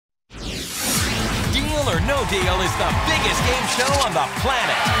Deal or No Deal is the biggest game show on the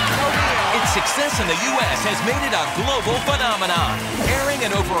planet. No deal. Its success in the U.S. has made it a global phenomenon, airing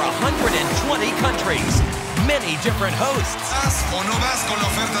in over 120 countries. Many different hosts. ¿Vas o no vas con la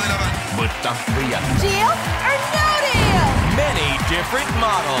oferta de la banca? Deal or no deal? Many different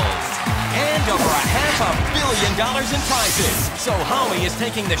models. And over $500 million in prizes. So Howie is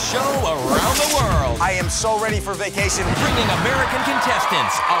taking the show around the world. I am so ready for vacation. Bringing American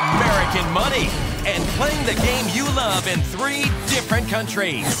contestants, American money, and playing the game you love in 3 different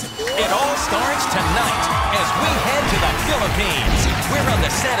countries. It all starts tonight as we head to the Philippines. We're on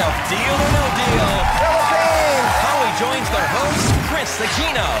the set of Deal or No Deal. Philippines! Howie joins their host, Chris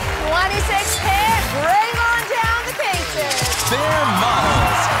Aquino. 26K, bring on down the cases. They're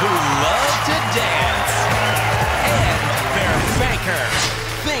models who love to dance. And they're bankers.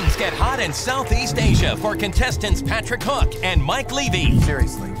 Things get hot in Southeast Asia for contestants Patrick Hook and Mike Levy.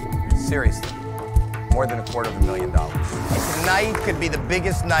 Seriously. More than $250,000. Tonight could be the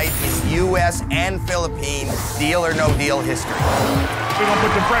biggest night in U.S. and Philippines Deal or No Deal history. We're gonna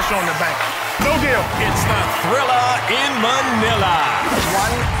put the pressure on the bank. No deal. It's the thriller in Manila.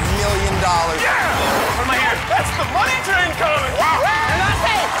 $1 million. Yeah! What am I hearing? That's the money train coming. And I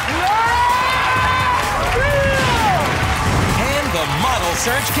say, no deal! And the model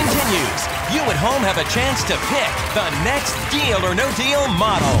search continues. You at home have a chance to pick the next Deal or No Deal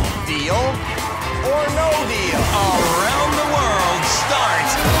model. Deal or no deal? Around the world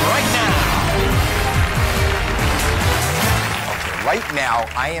starts right now. Right now,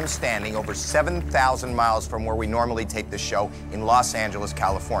 I am standing over 7,000 miles from where we normally tape the show in Los Angeles,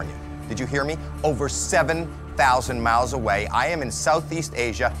 California. Did you hear me? Over 7,000 miles away, I am in Southeast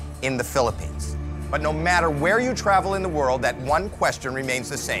Asia in the Philippines. But no matter where you travel in the world, that one question remains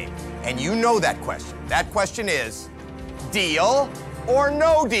the same. And you know that question. That question is, deal or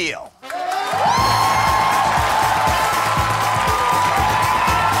no deal?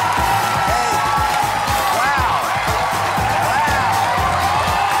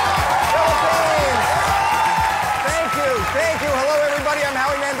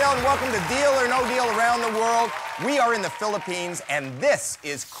 Welcome to Deal or No Deal around the world. We are in the Philippines, and this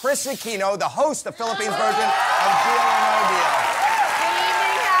is Chris Aquino, the host of Philippines version of Deal or No Deal. Good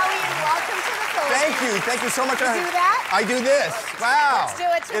evening, Howie, and welcome to the Philippines. Thank you so much. You do that? I do this. Wow. Let's do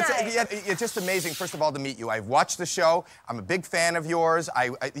it tonight. It's just amazing, first of all, to meet you. I've watched the show. I'm a big fan of yours.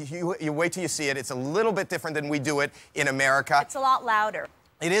 You wait till you see it. It's a little bit different than we do it in America. It's a lot louder.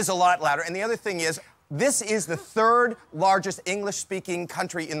 It is a lot louder. And the other thing is, this is the 3rd largest English-speaking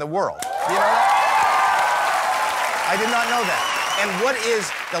country in the world. You know that? I did not know that. And what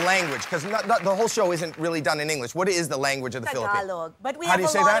is the language? Because the whole show isn't really done in English. What is the language of the Philippines? Tagalog. But we How do you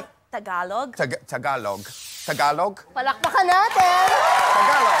say that? Tagalog. Tagalog. Tagalog? Palakpakan natin.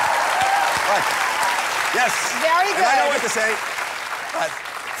 Tagalog. What? Yes. Very good. And I know what to say.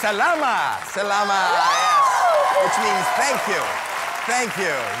 Salama. Salama. Yes. Which means thank you. Thank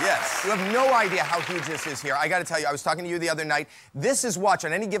you, yes. You have no idea how huge this is here. I gotta tell you, I was talking to you the other night. This is watched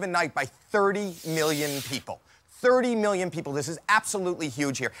on any given night by 30 million people. 30 million people. This is absolutely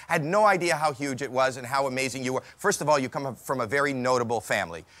huge here. I had no idea how huge it was and how amazing you were. First of all, you come from a very notable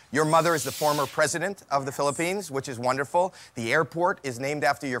family. Your mother is the former president of the Philippines, which is wonderful. The airport is named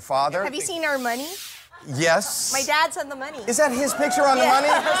after your father. Have you seen our money? Yes. My dad sent the money. Is that his picture on the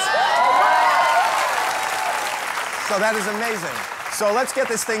money? So that is amazing. So let's get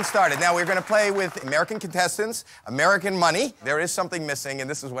this thing started. Now, we're going to play with American contestants, American money. There is something missing, and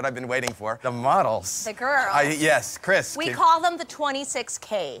this is what I've been waiting for. The models. The girls. Yes, Chris. We call them the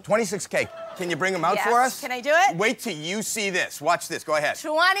 26K. 26K. Can you bring them out yes. for us? Can I do it? Wait till you see this. Watch this. Go ahead.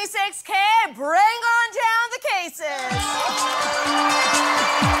 26K, bring on down the cases.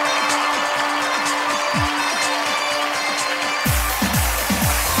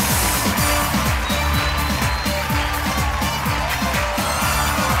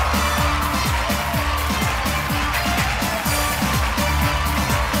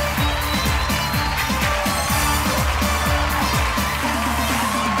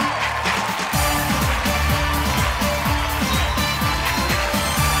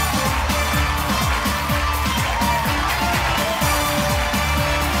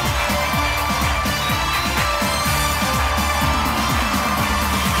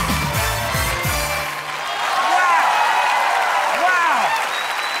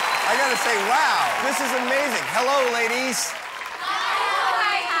 Say, wow, this is amazing. Hello, ladies.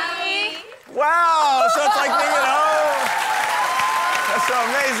 Hi, Howie. Wow, so it's like being at home. That's so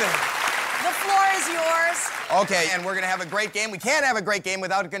amazing. The floor is yours. Okay, and we're going to have a great game. We can't have a great game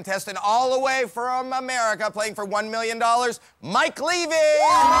without a contestant all the way from America playing for $1 million, Mike Levy.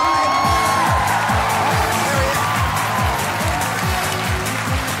 Mike.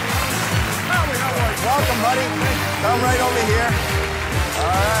 buddy. Come right over here.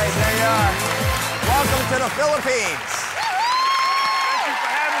 All right, there you are. Welcome to the Philippines. Thank you for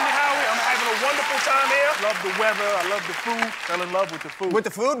having me, Howie. I'm having a wonderful time here. Love the weather. I love the food. Fell in love with the food. With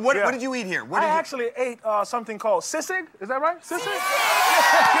the food? What did you eat here? I actually ate something called sisig. Is that right? Sisig?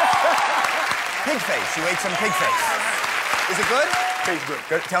 Pig face. You ate some pig face. Is it good? Tastes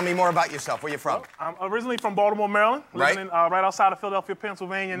good. Tell me more about yourself. Where you from? I'm originally from Baltimore, Maryland. Living right outside of Philadelphia,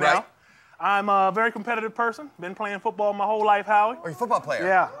 Pennsylvania now. Right. I'm a very competitive person. Been playing football my whole life, Howie. Oh, you're a football player?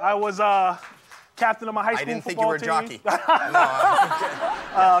 Yeah. I was captain of my high school football team. I didn't think you were a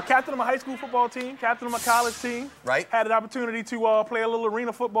jockey. Captain of my high school football team, captain of my college team. Right. Had an opportunity to play a little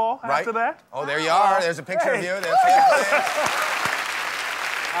arena football after that. Oh, there you are. There's a picture of you.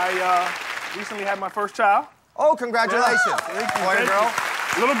 I recently had my first child. Oh, congratulations. Yeah. Thank you. Boy or girl?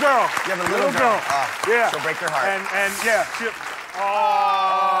 Little girl. You have a little girl. Yeah. She'll break your heart. And yeah,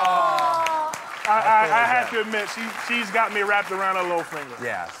 I have to admit, she's got me wrapped around her little finger.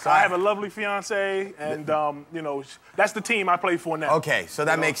 Yeah. So I have a lovely fiance, and you know, that's the team I play for now. Okay, so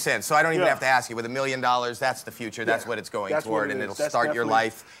that makes sense. So I don't even have to ask you. With $1 million, that's the future. That's what it's going toward, and it'll start your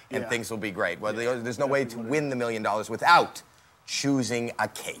life, and things will be great. Well, there's no way to win the $1 million without choosing a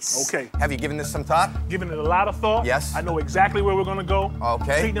case. Okay. Have you given this some thought? Given it a lot of thought. Yes. I know exactly where we're going to go.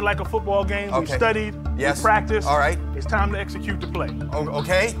 Okay. Treating it like a football game. We've studied. Yes. We've practiced. All right. It's time to execute the play. Oh,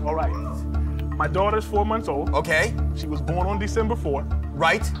 okay. All right. My daughter's 4 months old. Okay. She was born on December 4th.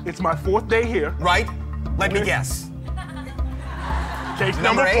 Right. It's my 4th day here. Right. Let me guess. Case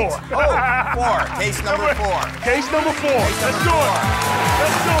number 4. Oh, 4. Case number 4. Case number 4. Let's do it.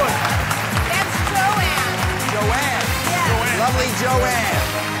 Let's do it. That's Joanne. Joanne. Yeah. Lovely Joanne.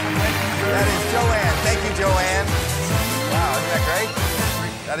 That is Joanne. Thank you, Joanne. Wow, isn't that great?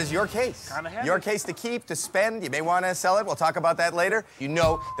 That is your case. Kinda heavy. Your case to keep, to spend. You may want to sell it. We'll talk about that later. You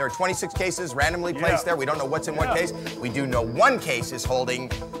know there are 26 cases randomly placed there. We don't know what's in what case. We do know one case is holding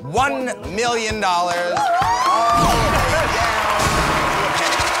 $1 million. All the way down.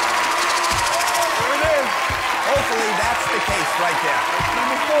 There it is. Hopefully that's the case right there.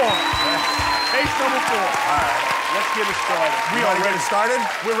 Number 4. Case number 4. All right. Let's get it started. We are ready. Started?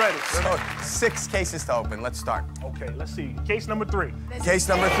 We're ready. So 6 cases to open. Let's start. Okay, let's see. Case number 3. Case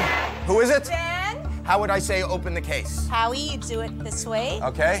number 3. Who is it? Dan. How would I say open the case? Howie, you do it this way.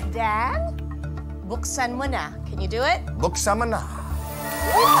 Okay. Dan, buksan mo na. Can you do it? Buksan mo na.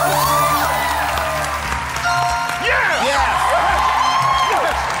 Yeah! Yeah!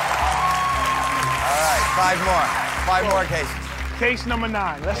 All right, 5 more cases. Case number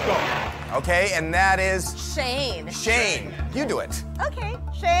 9. Let's go. Okay, and that is Shane. Shane. You do it. Okay,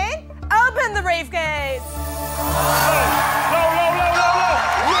 Shane, open the briefcase. Low.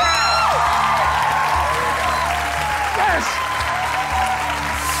 Yes!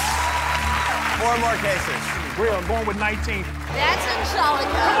 4 more cases. I'm going with 19. That's Angelica.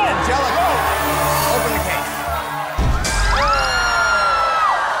 Angelica, open the case.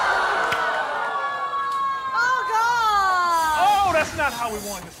 Oh, God. Oh, that's not how we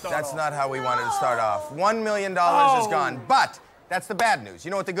wanted to start That's off. not how we wanted to start off. $1 million is gone, but that's the bad news.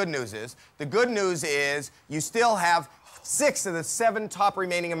 You know what the good news is? The good news is you still have 6 of the 7 top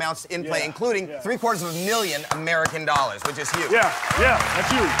remaining amounts in play, including $750,000 American dollars, which is huge. Yeah, that's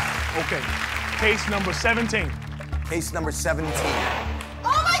huge. Okay, case number 17. Case number 17. Oh,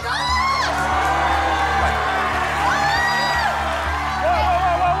 my God.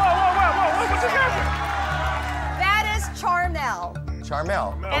 Whoa, what's your answer? That is Charmel.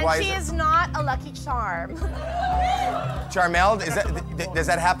 Charmel. And Why she is is not a lucky charm. Charmel, does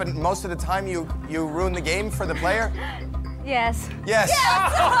that happen most of the time? You ruin the game for the player? Yes. Yes.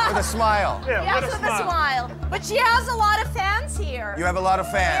 With a smile. Yeah, Yes, with a smile. But she has a lot of fans here. You have a lot of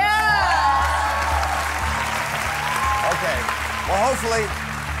fans. Yeah. Okay. Well,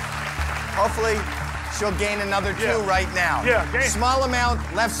 hopefully she'll gain another 2 right now. Yeah, gain. Small amount,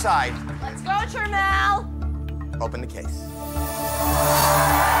 left side. Let's go, Charmel. Open the case.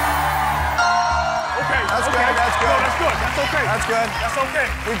 Okay, That's good. No, that's good. That's okay. That's good. That's okay.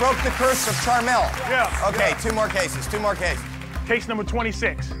 We broke the curse of Charmel. Yeah. Okay, 2 more cases. Case number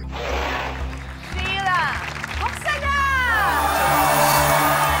 26. Sheila. Buksan na.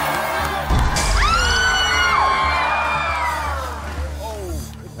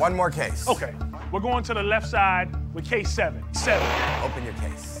 1 more case. Okay, we're going to the left side with case 7. 7. Open your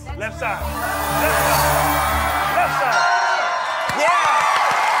case. Left side. Left side. Yeah!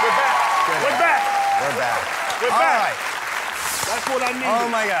 We're back. We're back. We're back. We're All back. right. That's what I need. Oh,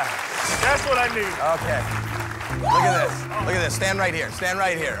 my God. That's what I need. Okay. Look at this. Look at this. Stand right here. Stand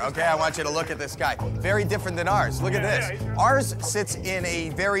right here. Okay, I want you to look at this guy. Very different than ours. Look at this. Ours sits in a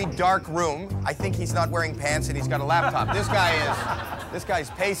very dark room. I think he's not wearing pants and he's got a laptop. This guy's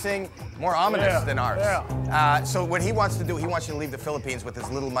pacing, more ominous than ours. So what he wants to do, he wants you to leave the Philippines with as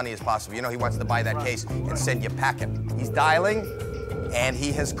little money as possible. You know, he wants to buy that case and send you packing. He's dialing, and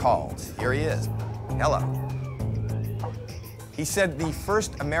he has called. Here he is. Hello. He said the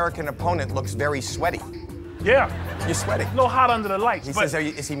first American opponent looks very sweaty. Yeah. You're sweating. A little hot under the lights. He says,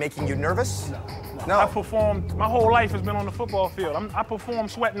 is he making you nervous? No. I performed, my whole life has been on the football field. I perform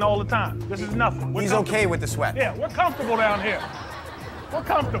sweating all the time. This is nothing. He's okay with the sweat. Yeah, we're comfortable down here. We're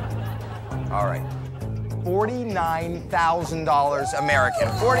comfortable. All right. $49,000 American.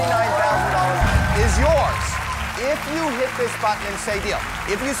 $49,000 is yours. If you hit this button and say deal.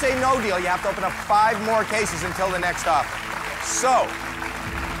 If you say no deal, you have to open up 5 more cases until the next offer. So,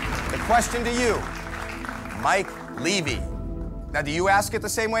 the question to you, Mike Levy. Now, do you ask it the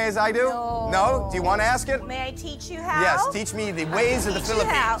same way as I do? No. No? Do you want to ask it? May I teach you how? Yes, teach me the ways of the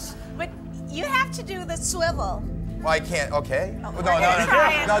Philippines. But you have to do the swivel. Well, I can't. Okay. Oh,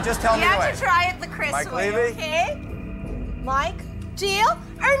 No, just tell me the way. You have to try it the Chris Mike way, Levy? okay? Mike, deal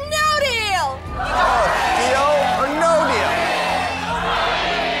or no deal? Deal or no deal?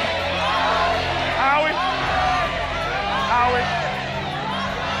 Howie,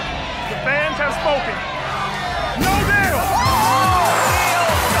 the fans have spoken. No deal!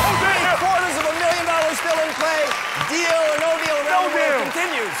 $750,000 still in play. Deal or no deal? No deal.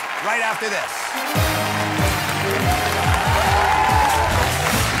 Continues right after this.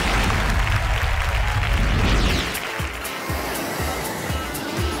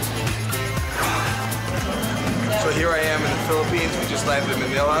 So here I am in the Philippines. We just landed in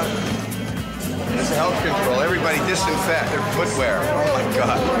Manila. This is health control. Everybody disinfect their footwear. Oh my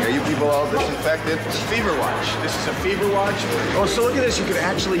God. Are you people all disinfected? Fever watch. This is a fever watch. Oh, so look at this. You can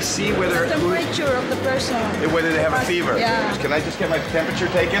actually see whether Temperature of the person. whether they have a fever. Yeah. Can I just get my temperature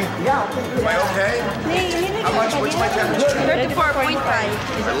taken? Yeah. Am I okay? How much? What's my temperature? 34.5.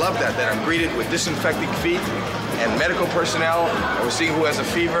 I love that I'm greeted with disinfecting feet and medical personnel. And we're seeing who has a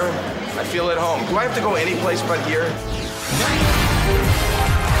fever. I feel at home. Do I have to go any place but here?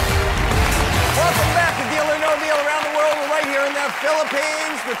 Welcome back to Deal or No Deal around the world. We're right here in the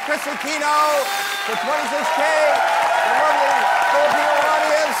Philippines with Chris Aquino for 26K. The lovely Filipino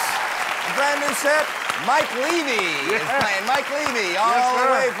audience. A brand new set. Mike Levy is playing. Mike Levy, all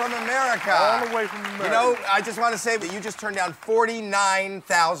the way from America. All the way from America. You know, I just want to say that you just turned down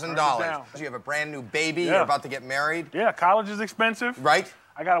 $49,000. You have a brand new baby. You're about to get married. Yeah, college is expensive. Right.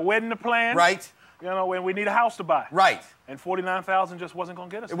 I got a wedding to plan. Right. You know, and we need a house to buy. Right. And $49,000 just wasn't going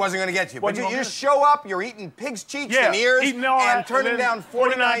to get us. It wasn't going to get you. But Wasn't you gonna just get us. show up, you're eating pig's cheeks and ears, eating all and that, turning then down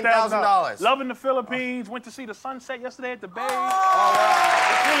 $49,000. Loving the Philippines. Went to see the sunset yesterday at the Bay. All right.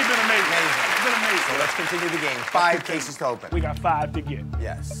 It's really been amazing. Amazing. It's been amazing. So let's continue the game. 5 cases to open. We got 5 to get.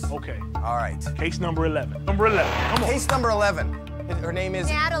 Yes. Okay. All right. Case number 11. Number 11. Come on. Case number 11. Her name is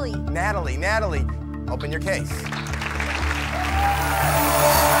Natalie. Natalie. Natalie, open your case.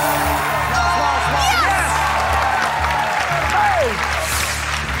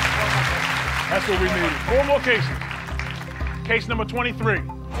 That's what we needed. 4 more cases. Case number 23. 23.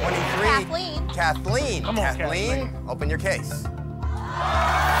 Kathleen. Kathleen. Come on, Kathleen, open your case.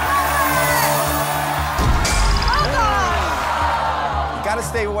 You gotta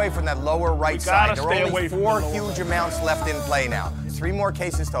stay away from that lower right side. There are only 4 huge amounts left in play now. 3 more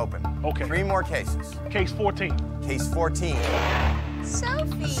cases to open. Okay. 3 more cases. Case 14. Case 14.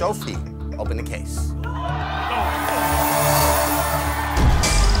 Sophie. Sophie, open the case.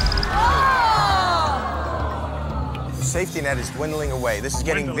 The safety net is dwindling away. This is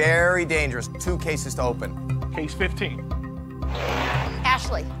getting very dangerous. 2 cases to open. Case 15.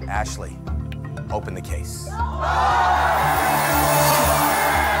 Ashley. Ashley, open the case. There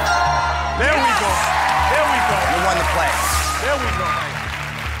we go. There we go. You won the play. There we go.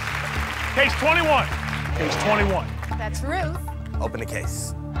 Case 21. Case 21. That's Ruth. Open the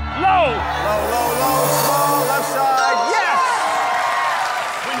case. Low. Low, small, left side. Yes!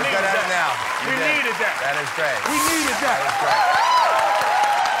 We You're needed good at it that. now. We needed that. That is great. We needed that.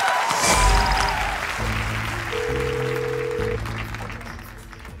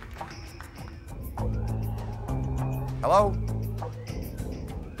 Hello?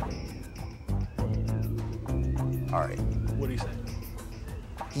 All right. What did he say?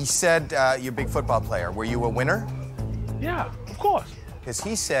 He said you're a big football player. Were you a winner? Yeah, of course. Because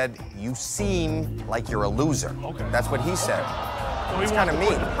he said you seem like you're a loser. Okay. That's what he said. So It's he kind wants of to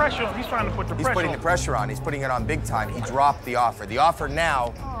put mean. the pressure on. He's trying to put the He's pressure putting on. the pressure on. He's putting it on big time. He dropped the offer. The offer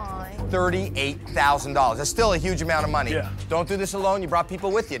now $38,000. That's still a huge amount of money. Yeah. Don't do this alone. You brought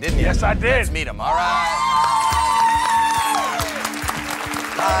people with you, didn't you? Yes, I did. Let's meet them. All right.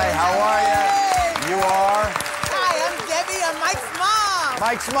 Hi, how are you? You are? Hi, I'm Debbie. I'm Mike's mom.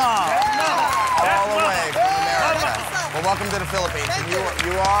 Mike's mom. All the way from America. Well, welcome to the Philippines. And you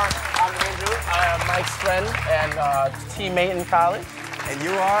are? I'm Andrew. I'm Mike's friend and teammate in college. And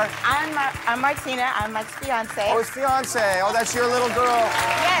you are? I'm Martina. I'm Mike's fiance. Oh, his fiance. Oh, that's your little girl.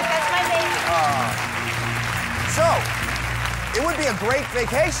 Yes, that's my baby. So, it would be a great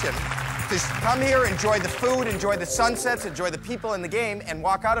vacation to come here, enjoy the food, enjoy the sunsets, enjoy the people in the game, and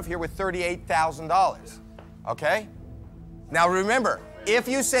walk out of here with $38,000. Okay? Now remember, if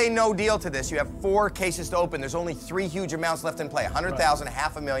you say no deal to this, you have 4 cases to open. There's only 3 huge amounts left in play: 100,000,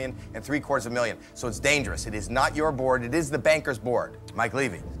 $500,000, and $750,000. So it's dangerous. It is not your board. It is the banker's board. Mike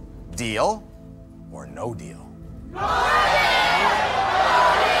Levy, deal or no deal?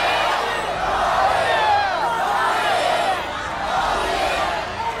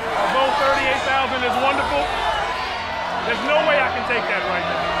 Although 38,000 is wonderful, there's no way I can take that right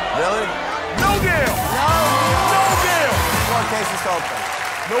now. Really? No deal. No deal. 4 cases to open.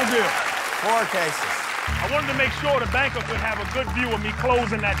 No deal. 4 cases. I wanted to make sure the banker could have a good view of me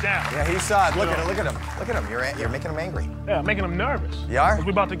closing that down. Yeah, he saw it. Look at him. Look at him. Look at him. You're making him angry. Yeah, making him nervous. You are? 'Cause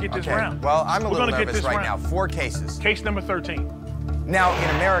we're about to get this round. Well, I'm a We're little gonna get nervous this right round. now. 4 cases. Case number 13. Now, in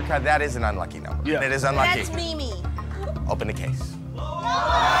America, that is an unlucky number. Yeah. It is unlucky. That's Mimi. Open the case.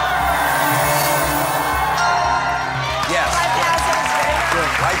 Yes.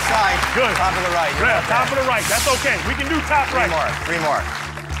 Right side. Good. Top of the right. You're Yeah, not top bad. of the right. That's okay. We can do top 3 right. more. 3 more.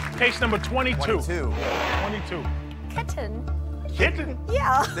 Case number 22. 22. 22. Kitten. Kitten.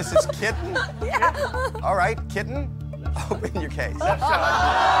 Yeah. This is kitten? Yeah. All right, kitten. Open your case. Left side.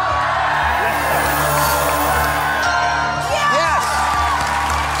 Yes!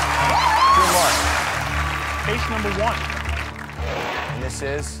 2 more. Case number 1. And this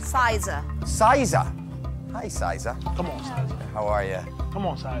is Siza. Siza. Hi, Siza. Come on, Sizer. How are you? Come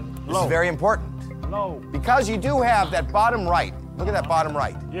on, Sizer. This is very important. Low. Because you do have that bottom right. Look at that bottom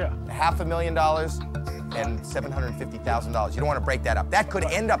right. Yeah. $500,000 and $750,000. You don't want to break that up. That could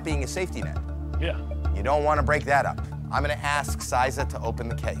end up being a safety net. Yeah. You don't want to break that up. I'm going to ask Siza to open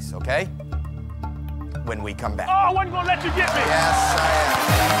the case, okay? When we come back. Oh, I wasn't gonna let you get me. Yes, I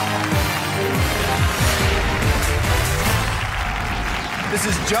am. This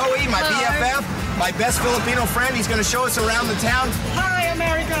is Joey, my BFF, my best Filipino friend. He's going to show us around the town. Hi,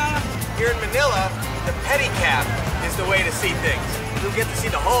 America! Here in Manila, the pedicab is the way to see things. You'll get to see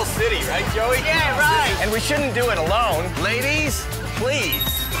the whole city, right, Joey? Yeah, right. And we shouldn't do it alone. Ladies, please.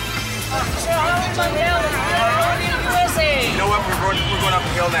 Howie Mandel is busy. You know what? We're going up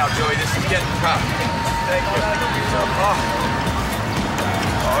a hill now, Joey. This is getting tough. Thank you. Oh.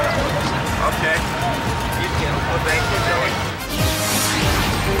 Okay. Well, thank you, Joey.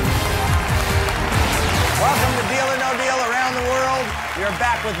 Welcome to Deal or No Deal around the world. We are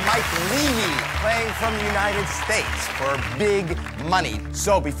back with Mike Levy playing from the United States for big money.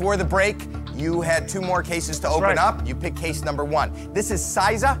 So before the break, you had 2 more cases to open up. You picked case number 1. This is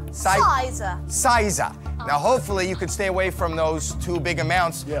Siza? Siza. Siza. Now, hopefully, you could stay away from those 2 big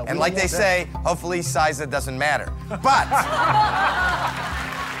amounts. Yeah, and like they say, hopefully, Siza doesn't matter. But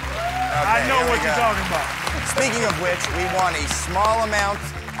I know what you're talking about. Speaking of which, we want a small amount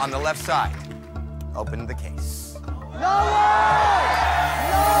on the left side. Open the case.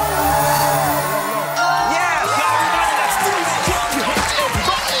 Yes!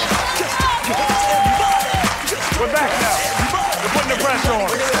 We're back now. We're putting the pressure on.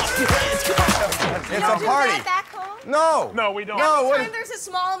 It's a party. Back home? No. No, we don't. No, what? Anytime there's a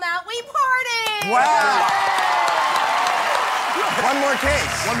small amount, we party. Wow. One more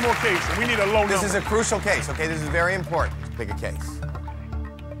case. One more case, and we need a low number. This is a crucial case, okay? This is very important. Pick a case.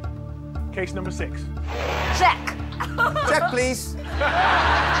 Case number 6. Check. Check, please. Open the case.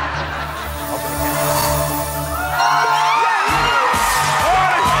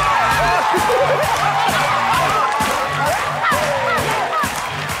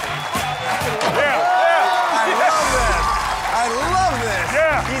 I love this.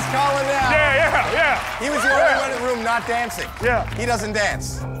 Yeah. He's calling now. Yeah. He was the only one in the room not dancing. Yeah. He doesn't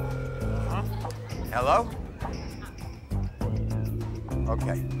dance. Hello?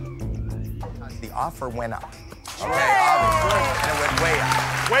 Okay. The offer went up. Okay, and it went way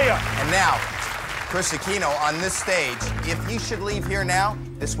up. Way up. And now, Chris Aquino on this stage, if he should leave here now,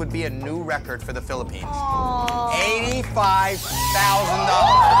 this would be a new record for the Philippines. $85,000.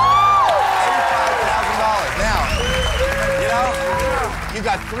 $85,000. Now, you know, you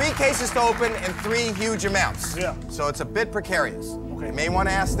got 3 cases to open and 3 huge amounts. Yeah. So it's a bit precarious. Okay. You may want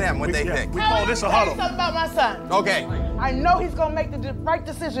to ask them what they think. We call this a huddle. Something about my son. Okay. I know he's gonna make the right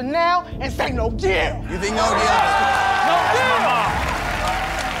decision now and say no deal. You think no deal? No deal.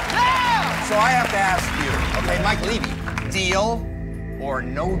 So I have to ask you, okay, Mike Levy, deal or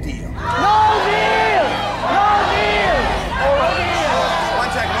no deal? No deal. No deal. No deal. One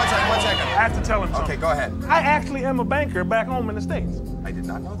second. I have to tell him something. Okay, go ahead. I actually am a banker back home in the States. I did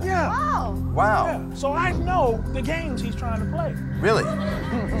not know that. Yeah. Wow. Wow. Yeah. So I know the games he's trying to play. Really?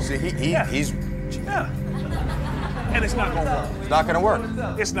 So he's Yeah. And it's not gonna work. not going to work.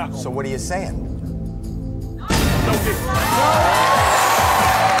 It's not gonna So what are you saying? work. No deal.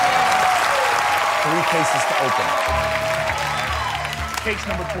 3 cases to open. Case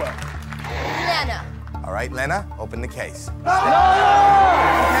number 12. Lena. All right, Lena, open the case. No. One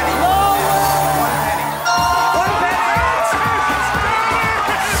penny.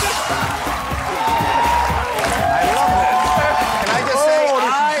 I love this. Can I just say, this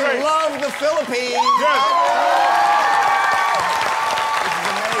is I great. love the Philippines. Yes. This is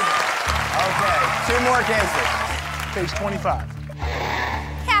amazing. Okay, 2 more cases. Case 25.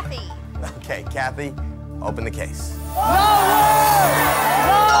 Kathy. Okay, Kathy, open the case.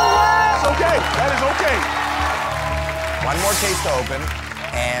 It's okay. That is okay. 1 more case to open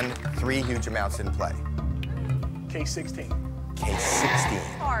and 3 huge amounts in play. Case 16. Case 16.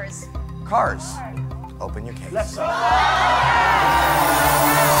 Cars. Cars. Open your case. Left side.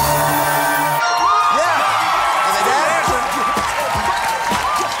 Yeah. Are they dead?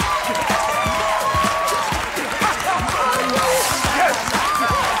 Yes.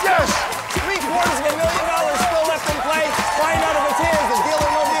 Yes. $750,000 still left in play. Find out if it's his. The Deal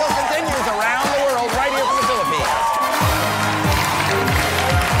or No Deal continues around the world, right here from the Philippines.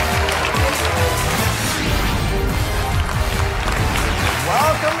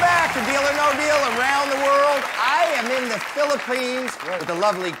 Welcome back to Deal or No Deal around the world. I am in the Philippines with the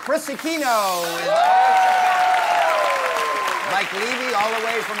lovely Chris Aquino. Mike Levy, all the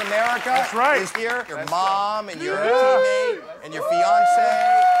way from America. That's right. Is here. Your mom and your teammate and your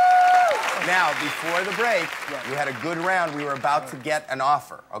fiance. Now, before the break, you had a good round. We were about to get an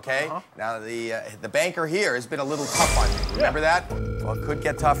offer, okay? Now, the banker here has been a little tough on you. Remember that? Well, it could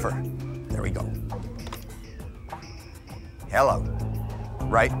get tougher. There we go. Hello.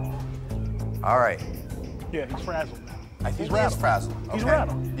 Right? All right. Yeah, he's frazzled now. I think He's he is frazzled. He's Okay.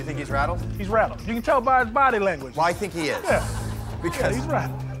 rattled. You think he's rattled? He's rattled. You can tell by his body language. Well, I think he is. Yeah. Because he's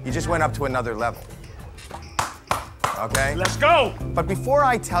rattled. he just went up to another level. Okay? Let's go. But before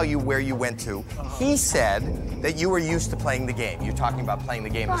I tell you where you went to, he said that you were used to playing the game. You're talking about playing the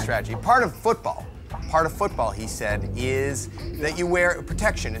game of strategy. Part of football, he said, is that you wear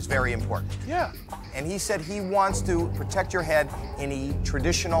protection is very important. Yeah. And he said he wants to protect your head in a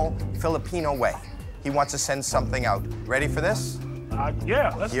traditional Filipino way. He wants to send something out. Ready for this?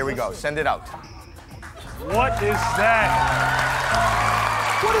 Yeah. Here we go. Send it out. What is that?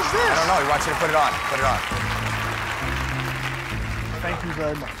 What is this? I don't know. He wants you to put it on. Put it on. Thank you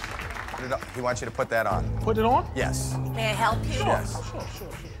very much. Put it on. He wants you to put that on. Put it on? Yes. May I help you? Yes. Sure.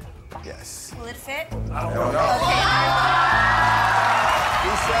 Yes. Will it fit? I don't know. Okay.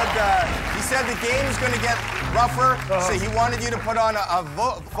 He said the game's going to get rougher, so he wanted you to put on a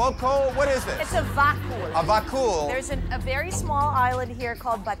vocal. What is this? It's a vacul. A vacul. There's a very small island here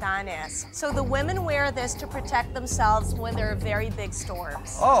called Batanes. So the women wear this to protect themselves when there are very big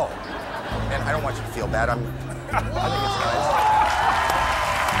storms. Oh. And I don't want you to feel bad. I think it's nice.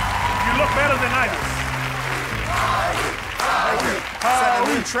 You look better than I do. Thank you. Set a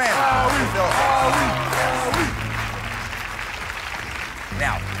new trend.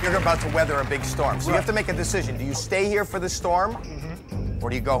 Now, you're about to weather a big storm, so you have to make a decision. Do you stay here for the storm, or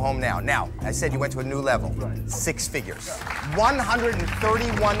do you go home now? Now, I said you went to a new level. 6 figures. $131,000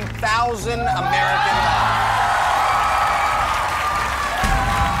 American dollars.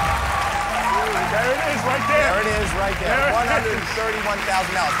 There it is, right there. There it is, right there. There it is.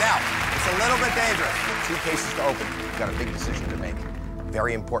 $131,000. Now, it's a little bit dangerous. 2 cases to open. You've got a big decision to make.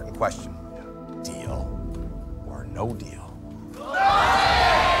 Very important question. Deal or no deal?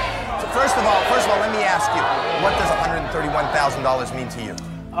 So first of all, let me ask you, what does $131,000 mean to you?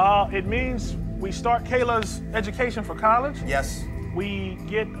 It means we start Kayla's education for college. Yes. We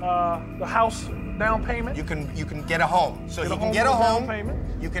get the house down payment. You can get a home. So Get he a can home get a with a down home. payment.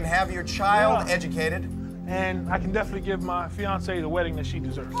 You can have your child Yeah. educated. And I can definitely give my fiance the wedding that she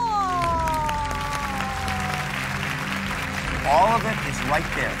deserves. All of it is right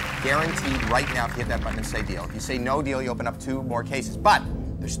there, guaranteed right now if you hit that button and say deal. If you say no deal, you open up 2 more cases. But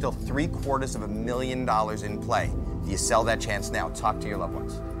there's still $750,000 in play. Do you sell that chance now? Talk to your loved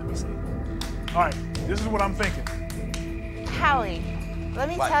ones. Let me see. All right, this is what I'm thinking. Howie, let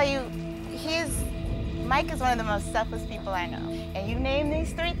me What? tell you, Mike is one of the most selfless people I know. And you name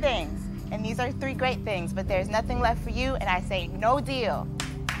these 3 things, and these are 3 great things, but there's nothing left for you, and I say no deal. Now,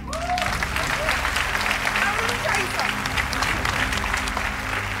 let me tell you something.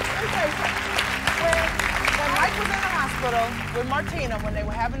 When Mike was in the hospital with Martina when they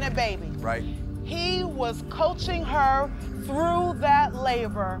were having their baby, Right. he was coaching her through that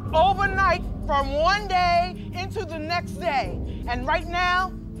labor overnight from one day into the next day. And right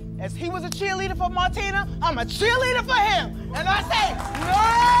now, as he was a cheerleader for Martina, I'm a cheerleader for him. And I say, no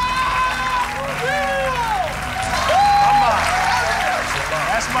deal! My mom.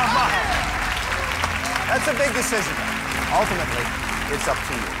 That's my mom. That's a big decision. Ultimately, it's up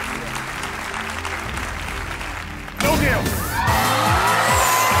to you. No deal.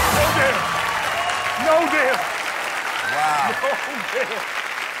 No deal. No deal. Wow. No deal.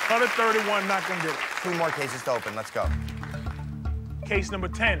 131, not gonna get it. 2 more cases to open. Let's go. Case number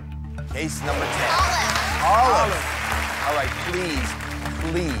 10. Case number 10. Olive. All right, please,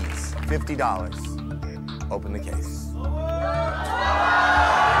 $50. Open the case.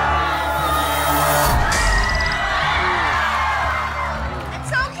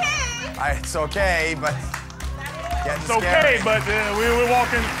 It's okay. It's okay, but getting It's scared. okay, but we're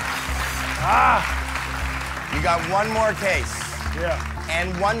walking. You got 1 more case. Yeah.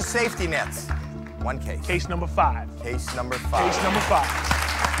 And 1 safety net. 1 case. Case number 5. Case number 5. Case number 5.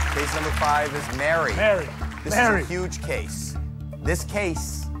 Case number 5 is Mary. Mary. This Mary. is a huge case. This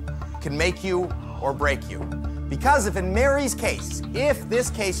case can make you or break you. Because if in Mary's case, if this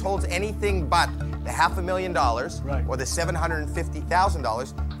case holds anything but the $500,000 Right. or the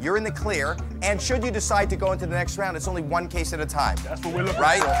 $750,000, you're in the clear. And should you decide to go into the next round, it's only 1 case at a time. That's what we're looking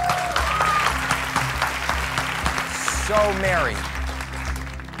Right? for. So, Mary,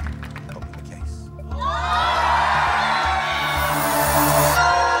 open the case.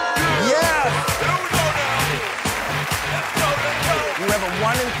 Yes! You have a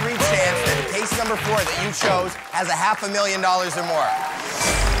 1 in 3 chance that case number 4 that you chose has a $500,000 or more.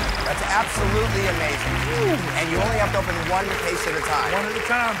 That's absolutely amazing. And you only have to open 1 case at a time. 1 at a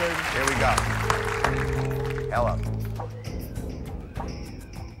time, baby. Here we go. Hello.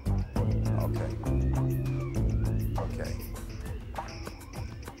 Okay. Okay.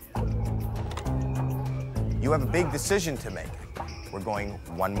 You have a big decision to make. We're going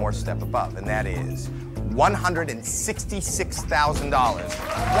 1 more step above, and that is $166,000.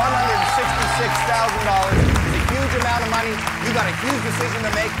 $166,000 is a huge amount of money. You got a huge decision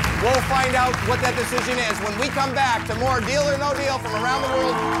to make. We'll find out what that decision is when we come back to more Deal or No Deal from around the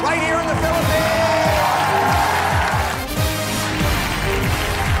world, right here in the Philippines.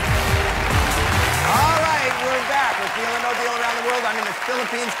 All right, we're back with Deal or No Deal around the world. I'm in the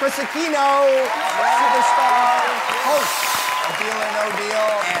Philippines. Chris Aquino, superstar, host of Deal or No Deal,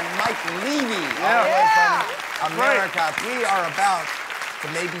 and Mike Levy, all the way from America. We are about to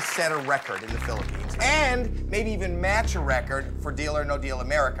maybe set a record in the Philippines and maybe even match a record for Deal or No Deal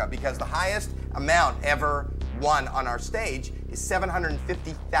America, because the highest amount ever won on our stage is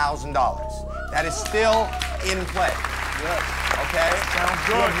 $750,000. That is still in play. Yes. Okay? Sounds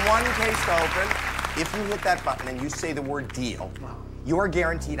You good. have 1 case to open. If you hit that button and you say the word deal, you are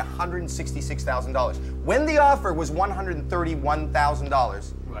guaranteed $166,000. When the offer was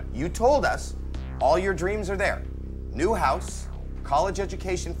 $131,000, Right. you told us all your dreams are there. New house, college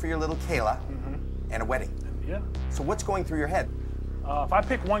education for your little Kayla, and a wedding. Yeah. So what's going through your head? If I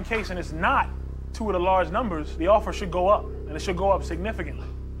pick 1 case and it's not 2 of the large numbers, the offer should go up, and it should go up significantly.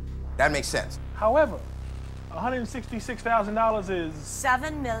 That makes sense. However, $166,000 is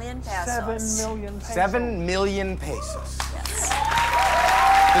 7 million pesos. 7 million pesos. 7 million pesos. Yes.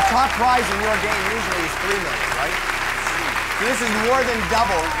 The top prize in your game usually is 3 million, right? So this is more than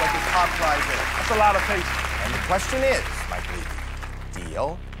double what the top prize is. That's a lot of pesos. And the question is, Mike Levy,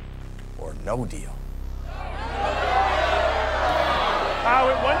 deal or no deal?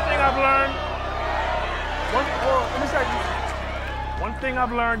 Howard, one thing I've learned, one thing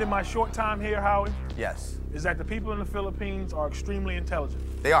I've learned in my short time here, Howard, Yes, is that the people in the Philippines are extremely intelligent.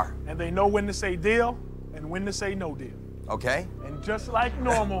 they are. And they know when to say deal and when to say no deal. Okay? And just like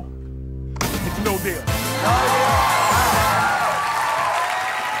normal, it's no deal.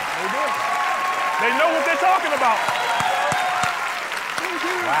 They know what they're talking about.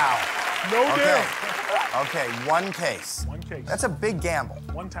 Wow. No deal. Okay, 1 case. 1 case. That's a big gamble.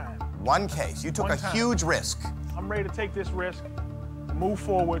 1 time. 1 case. You took 1 a time. huge risk. I'm ready to take this risk, move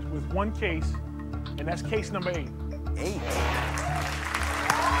forward with 1 case, and that's case number 8. 8.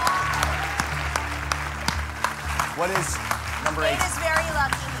 What is number 8? Kate is very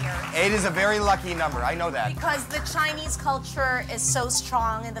lucky here. 8 is a very lucky number. I know that. Because the Chinese culture is so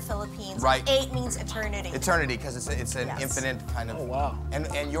strong in the Philippines. Right. 8 means eternity. Eternity, because it's an infinite kind of. Oh, wow.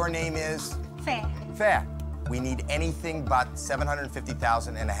 And your name is? Fair. Fair. We need anything but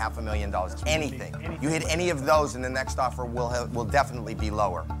 $750,000 and $500,000. Anything. You hit any of those, and the next offer will definitely be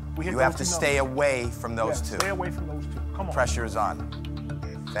lower. You have to stay away from those two. Stay away from those two. Come on. Pressure is on.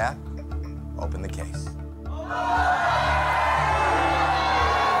 Fair? Open the case.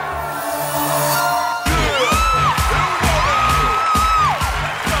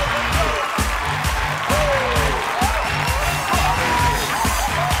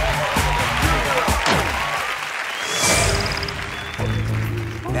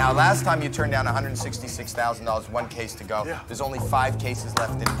 Now, last time you turned down $166,000, 1 case to go. Yeah. There's only 5 cases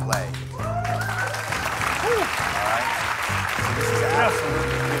left in play. All right? So this is absolutely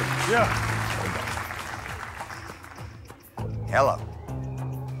huge. Yeah. Hello.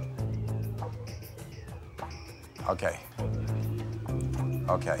 Okay.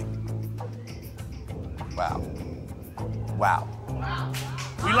 Okay. Wow. Wow.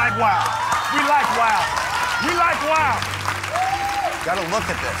 We like wow. We like wow. We like wow. You gotta look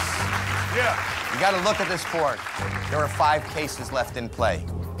at this. Yeah. You gotta look at this board. There are 5 cases left in play.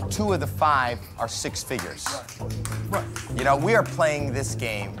 2 of the 5 are 6 figures. Right. You know, we are playing this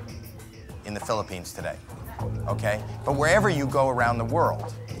game in the Philippines today, okay? But wherever you go around the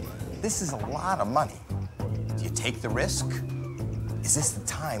world, this is a lot of money. Do you take the risk? Is this the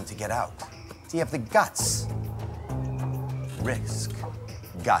time to get out? Do you have the guts? Risk,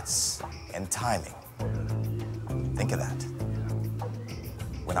 guts, and timing. Think of that.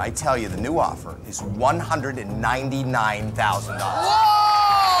 When I tell you the new offer is $199,000.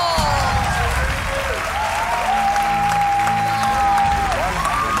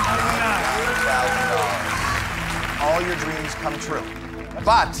 All your dreams come true.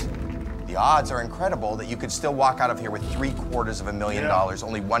 But the odds are incredible that you could still walk out of here with $750,000,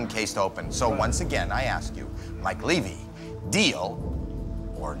 only 1 case to open. So once again, I ask you, Mike Levy, deal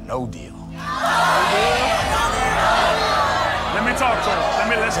or no deal? Let me talk to him.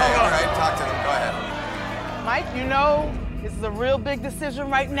 Let's hold on. All right, talk to them. Go ahead. Mike, you know, this is a real big decision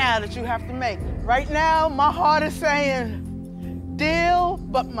right now that you have to make. Right now, my heart is saying deal,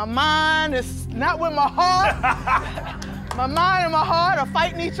 but my mind is not with my heart. My mind and my heart are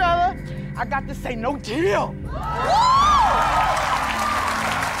fighting each other. I got to say no deal.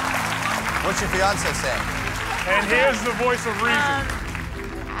 What's your fiance saying? And here's the voice of reason.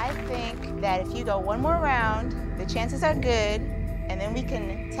 I think that if you go 1 more round, the chances are good, and then we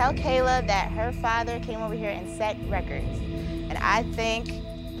can tell Kayla that her father came over here and set records. And I think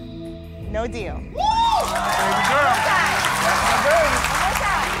no deal. Baby girl. That's my baby.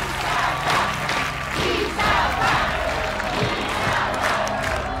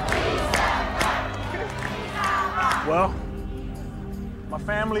 Well, my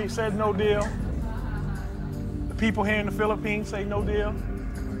family said no deal. The people here in the Philippines say no deal.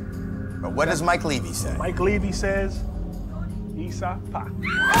 But what does Mike Levy say? Mike Levy says, E65.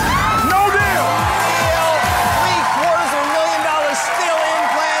 No deal! $750,000 still in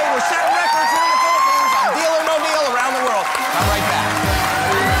play. We're setting records here in the Philippines on Deal or No Deal around the world. Come right back.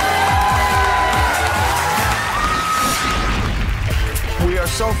 We are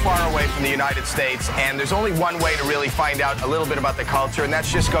so far away from the United States, and there's only one way to really find out a little bit about the culture, and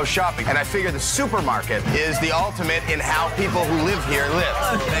that's just go shopping. And I figure the supermarket is the ultimate in how people who live here live.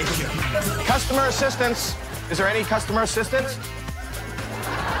 Thank you. Customer assistance. Is there any customer assistance?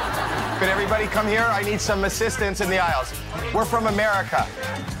 Could everybody come here? I need some assistance in the aisles. We're from America,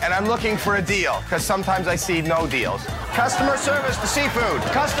 and I'm looking for a deal, because sometimes I see no deals. Customer service to seafood.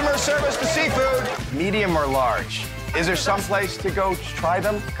 Customer service to seafood. Medium or large? Is there some place to go try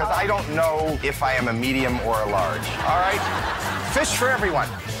them? Because I don't know if I am a medium or a large. All right? Fish for everyone.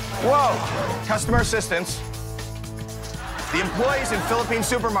 Whoa. Customer assistance. The employees in Philippine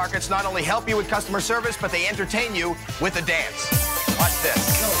supermarkets not only help you with customer service, but they entertain you with a dance. Watch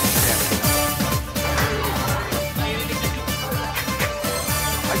this.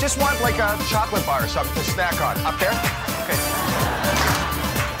 I just want like a chocolate bar or something to snack on. Up there? Okay.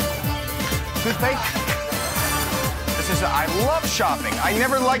 Toothpaste? I love shopping. I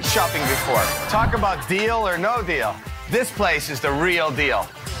never liked shopping before. Talk about deal or no deal. This place is the real deal.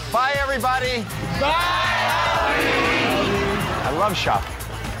 Bye, everybody. Bye. I love shopping.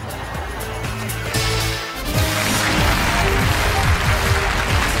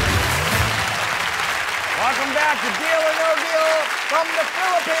 Welcome back to Deal or No Deal from the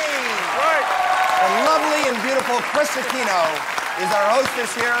Philippines. Right. The lovely and beautiful Chris Aquino is our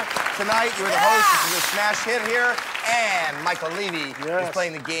hostess here tonight. You're the host. This is a smash hit here. And Michael Levy is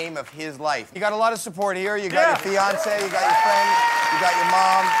playing the game of his life. You got a lot of support here. You got your fiance, you got your friend, you got your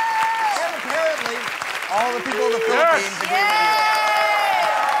mom, and apparently all the people in the Philippines agree with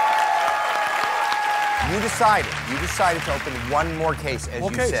you. You decided to open one more case, as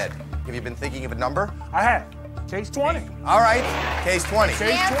you said. Have you been thinking of a number? I have. Case 20. All right, case 20. Case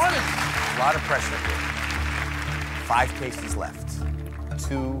 20. A lot of pressure here. 5 cases left.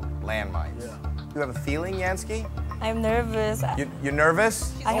 2 landmines. You have a feeling, Yansky? I'm nervous. You're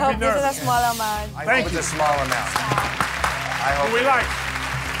nervous? I hope this is a small amount. I hope it's a small amount. I hope. What we like?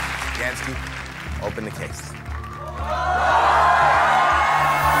 Yansky, open the case.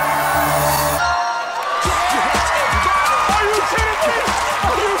 Are you kidding me? Are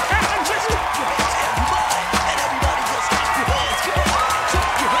you kidding me?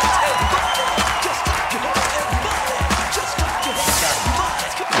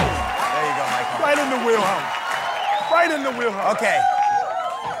 Right in the wheelhouse. Right in the wheelhouse. Okay.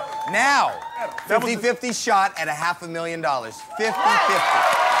 Now, 50-50 shot at $500,000. 50-50.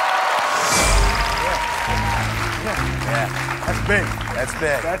 Yeah. That's big. That's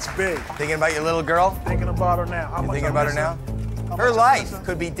big. That's big. Thinking about your little girl? Thinking about her now. You thinking about her now? Her life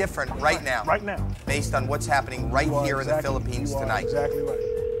could be different right now. Right now. Based on what's happening right here in the Philippines tonight. Exactly right.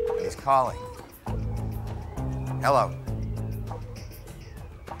 And he's calling. Hello.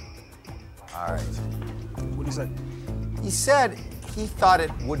 All right. What did he say? He said he thought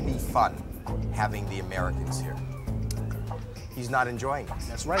it would be fun having the Americans here. He's not enjoying it.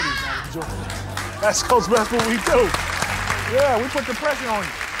 That's right, he's not enjoying it. That's what we do. Yeah, we put the pressure on you.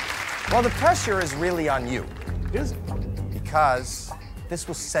 Well, the pressure is really on you. Is it? Because this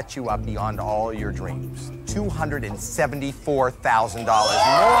will set you up beyond all your dreams. $274,000, more than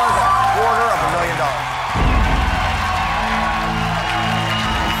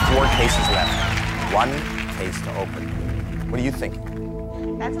 $250,000. 4 cases left. 1 case to open. What are you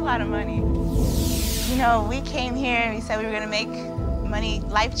thinking? That's a lot of money. You know, we came here and we said we were gonna make money,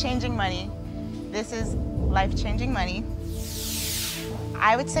 life-changing money. This is life-changing money.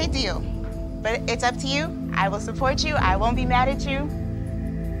 I would say deal, but it's up to you. I will support you. I won't be mad at you,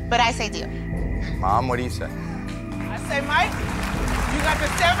 but I say deal. Mom, what do you say? I say, Mike, you got the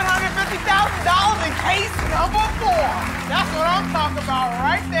 $750,000 in case number 4. That's what I'm talking about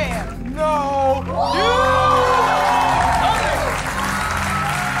right there. No.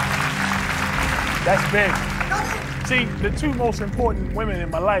 That's big. See, the 2 most important women in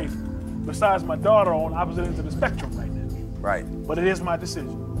my life, besides my daughter, are on opposite ends of the spectrum right now. Right. But it is my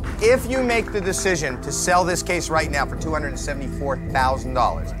decision. If you make the decision to sell this case right now for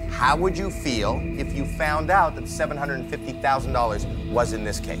 $274,000, how would you feel if you found out that $750,000 was in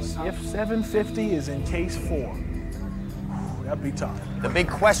this case? If 750 is in case 4, that'd be tough. The big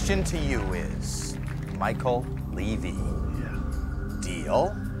question to you is, Michael Levy,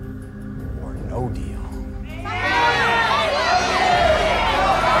 deal or no deal?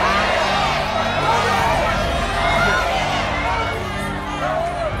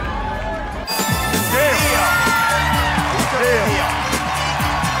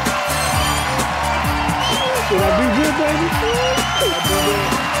 Did I do good, baby?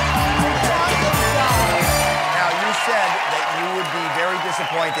 Now, you said that you would be very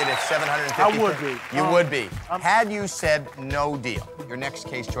disappointed if $750,000. I would be. You would be. Had you said no deal, your next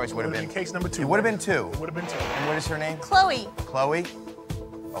case choice would have been case number 2. It would have been 2. It would have been 2. And what is her name? Chloe. Chloe.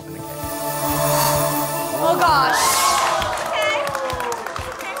 Open the case. Oh, gosh.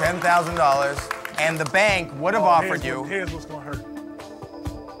 $10,000. And the bank would have offered you Here's what's going to hurt.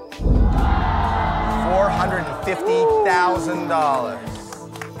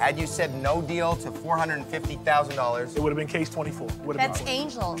 $450,000. Had you said no deal to $450,000, it would have been case 24. That's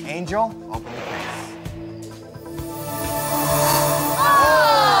Angel. Angel, open the case.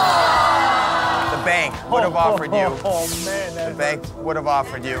 The bank would have offered you. Oh, man, that The bank would have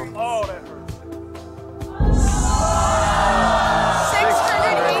offered you. Oh, that hurt.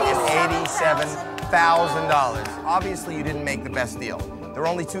 $687,000. Obviously, you didn't make the best deal. There are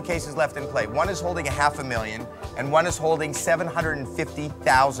only 2 cases left in play. One is holding $500,000, and one is holding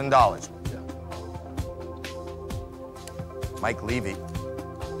 $750,000. Mike Levy,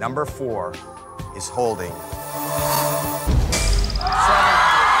 number 4, is holding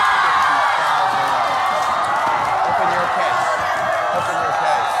 $750,000. Open your case. Open your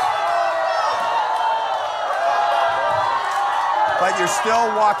case. But you're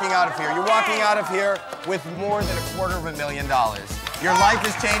still walking out of here. You're walking out of here with more than $250,000. Your life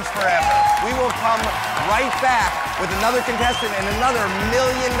has changed forever. We will come right back with another contestant and another $1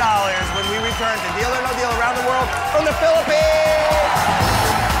 million when we return to Deal or No Deal Around the World from the Philippines.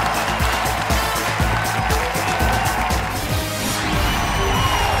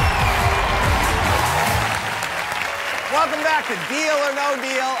 to Deal or No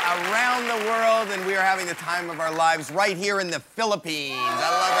Deal around the world, and we are having the time of our lives right here in the Philippines.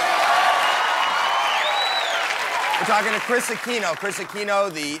 I love it. We're talking to Chris Aquino. Chris Aquino,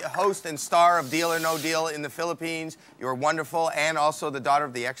 the host and star of Deal or No Deal in the Philippines. You're wonderful, and also the daughter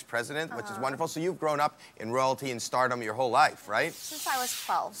of the ex-president, which is wonderful. So you've grown up in royalty and stardom your whole life, right? Since I was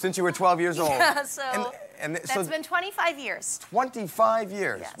 12. Since you were 12 years old. Yeah, so that's been 25 years. 25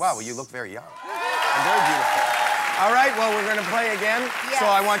 years. Yes. Wow, well, you look very young. And very beautiful. All right, well, we're going to play again. Yes. So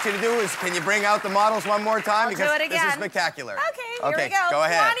I want you to do is, can you bring out the models one more time? I'll do it again. This is spectacular. Okay, here we go. Go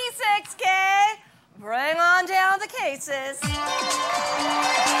ahead. 26K. Bring on down the cases.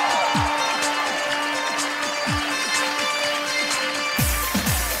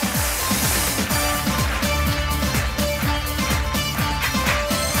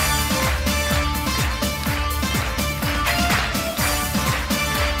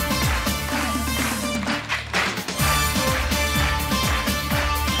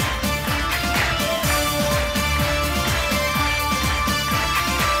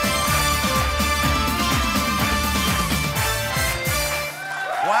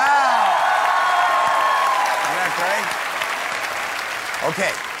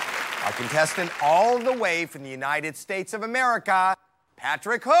 Okay, our contestant all the way from the United States of America,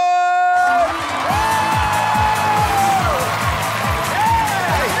 Patrick Hood!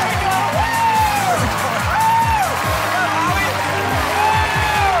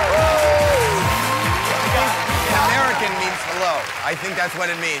 American means hello. I think that's what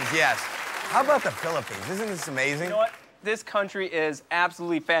it means, yes. How about the Philippines? Isn't this amazing? You know what? This country is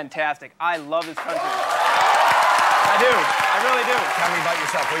absolutely fantastic. I love this country. I do. I really do. Tell me about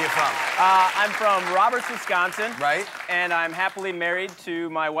yourself. Where are you from? I'm from Roberts, Wisconsin. Right. And I'm happily married to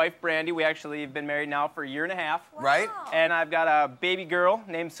my wife, Brandy. We actually have been married now for a year and a half. Wow. Right. And I've got a baby girl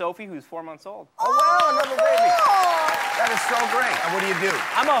named Sophie who's 4 months old. Oh, wow, another baby. That is so great. And what do you do?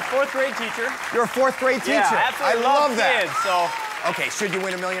 I'm a 4th grade teacher. You're a 4th grade teacher? Yeah, absolutely. I love that. Kids, so. Okay, should you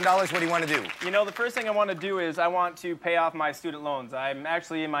win $1 million, what do you want to do? You know, the first thing I want to do is I want to pay off my student loans. I'm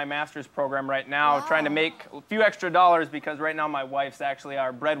actually in my master's program right now, trying to make a few extra dollars because right now my wife's actually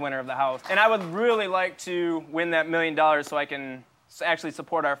our breadwinner of the house. And I would really like to win that $1 million so I can actually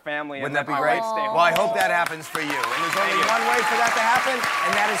support our family. Wouldn't that be great? Well, I hope that happens for you. And there's only one way for that to happen,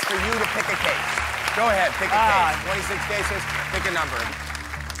 and that is for you to pick a case. Go ahead, pick a case. 26 cases, pick a number.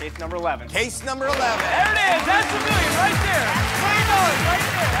 Case number 11. Case number 11. There it is. That's $1 million right there. $1 million right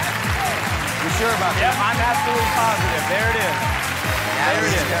there. That's You sure about that? Yep, I'm absolutely positive. There it is. There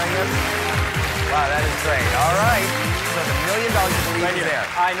it is. Wow, that is great. All right. So the $1 million you believe right is there.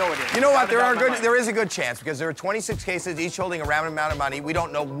 I know it is. You know what? There is a good chance because there are 26 cases, each holding a round amount of money. We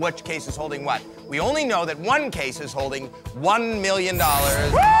don't know which case is holding what. We only know that one case is holding $1 million. Woo!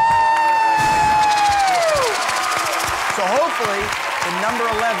 So hopefully, the number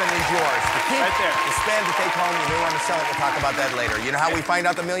 11 is yours. To keep, right there. To spend, to take home. You may want to sell it. We'll talk about that later. You know how we find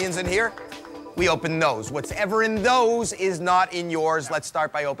out the millions in here? We open those. Whatever in those is not in yours. Let's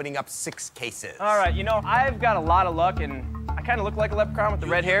start by opening up 6 cases. All right, you know, I've got a lot of luck, and I kind of look like a leprechaun with the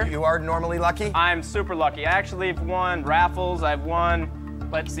red hair. You are normally lucky? I'm super lucky. I actually have won raffles. I've won,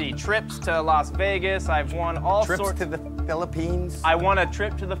 let's see, trips to Las Vegas. I've won all sorts. Trips to the Philippines? I won a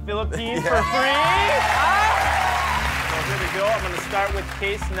trip to the Philippines for free. So here we go. I'm going to start with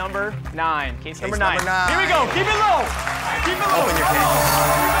case number 9. Case number 9. Here we go. Keep it low. Keep it low. Open your case.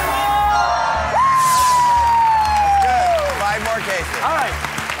 Keep it low. 5 more cases. All right.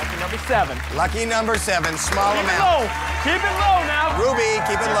 Lucky number 7. Lucky number 7. Small keep amount. It low. Keep it low now. Ruby,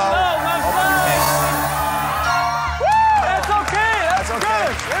 keep it low. Open your case. Woo! That's okay. That's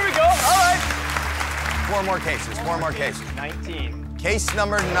good. There we go. All right. 4 more cases. 4 more cases. 19. Case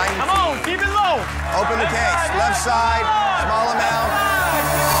number 19. Come on. Keep it low. Open the case. Left side. Small amount.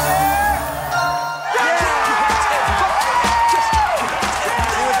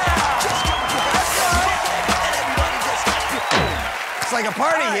 It's like a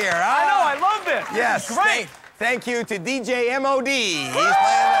party here, huh? I know, I love this. Yes. This is great. Thank you to DJ MOD. He's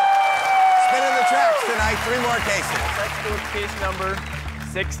spinning the tracks tonight. 3 more cases. Let's do case number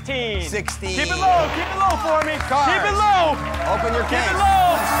 16. 16. Keep it low for me. Cars. Keep it low. Open your case. Keep it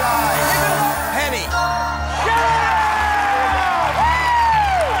low. Left side. Keep it low. Penny. Keep it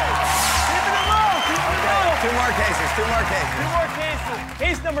low. Keep it low. 2 more cases. 2 more cases. 2 more cases.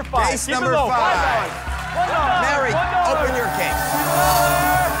 Case number 5. Case Keep number it low. 5. $1. Mary, $1. open your case.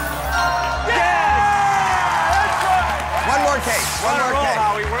 Yes! That's right. 1 more case. We're 1 on a more roll, case.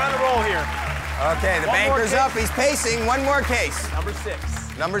 Howie. We're on a roll here. Okay, the One more banker's case. up. He's pacing. 1 more case. Number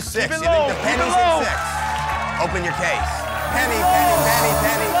 6. Number 6. Keep it You low. think the Keep it penny's low. in 6? Open your case. Penny, Low. penny, penny,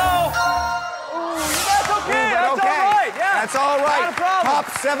 penny. Low. Ooh, that's okay. Ooh, That's okay. all right. Yeah. That's That's all right. Not a problem.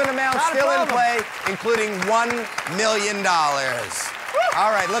 Top 7 amounts Not a still in problem. play, including $1 million. All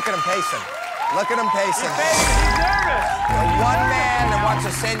right, look at him pacing. Look at him pacing. He's nervous. The one man that wants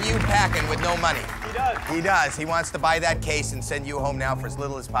to send you packing with no money. He does. He does. He wants to buy that case and send you home now for as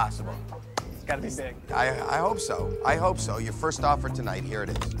little as possible. It's got to be big. I hope so. I hope so. Your first offer tonight, here it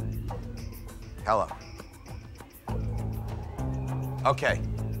is. Hello. Okay.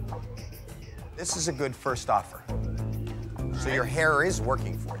 This is a good first offer. So your hair is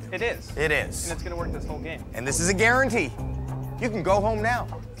working for you. It is. It is. And it's going to work this whole game. And this is a guarantee. You can go home now,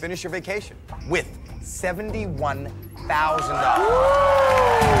 finish your vacation with $71,000.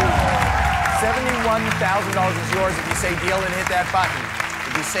 $71,000 is yours if you say deal and hit that button.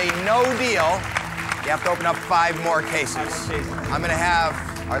 If you say no deal, you have to open up 5 more cases. I'm gonna have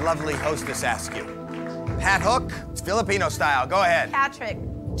our lovely hostess ask you. Hat hook, it's Filipino style. Go ahead. Patrick,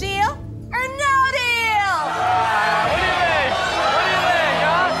 deal or no deal? What do you think? What do you think,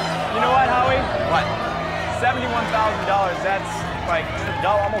 huh? You know what, Howie? What? $71,000, that's like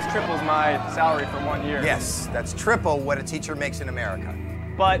almost triples my salary for 1 year. Yes, that's triple what a teacher makes in America.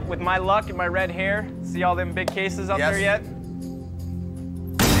 But with my luck and my red hair, see all them big cases up there yet? No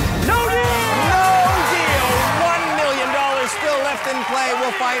deal! No deal! $1 million still left in play.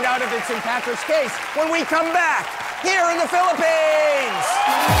 We'll find out if it's in Patrick's case when we come back here in the Philippines.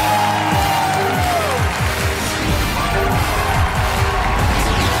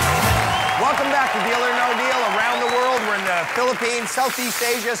 Welcome back to Deal or No Deal. Around the world, we're in the Philippines, Southeast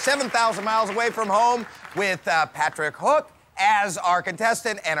Asia, 7,000 miles away from home with Patrick Hook as our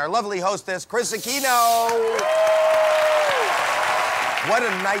contestant and our lovely hostess, Chris Aquino. What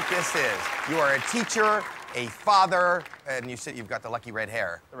a night this is. You are a teacher, a father, and you said you've got the lucky red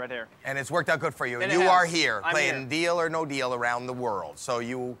hair. The red hair. And it's worked out good for you. And you are here I'm playing here. Deal or No Deal around the world. So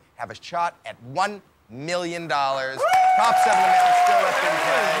you have a shot at $1 million. Top 7 amounts still left in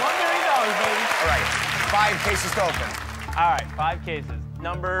play. $1 million, baby. All right, 5 cases to open. All right, 5 cases.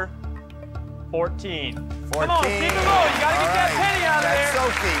 Number 14. 14. Come on, keep it low. You gotta get that penny out of there. That's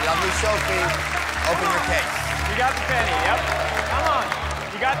Sophie, lovely Sophie. Open your case. You got the penny, yep. Come on,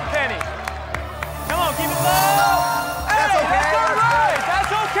 you got the penny. Come on, keep it low. That's okay. That's all right.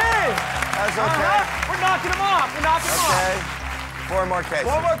 That's okay. That's okay. We're knocking them off. We're knocking them Okay. off. 4 more cases.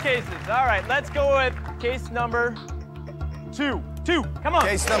 4 more cases. All right, let's go with case number 2. 2. Come on.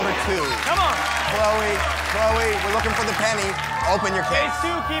 Case number 2. Come on. Chloe, we're looking for the penny. Open your case. Case 2,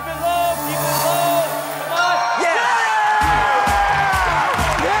 keep it low. Keep it low. Come on. Yeah!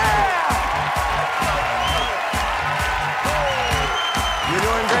 You're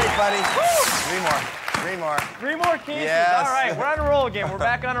doing great, buddy. 3 more. 3 more. 3 more cases. Yes. All right, we're on a roll again. We're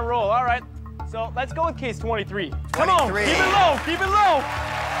back on a roll. All right. So let's go with case 23. Come on. 23. Keep it low. Keep it low. Come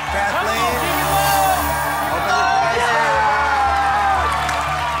on. Kathleen, Keep it low. open your case.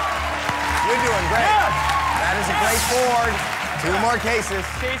 You're doing great. That is a great board. 2 more cases.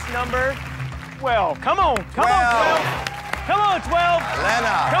 Case number 12. Come on. Come 12. on, 12. Come on, 12.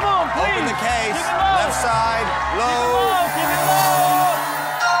 Lena, Come on, please. open the case. Keep it low. Left side, Keep it low. low. Keep it low.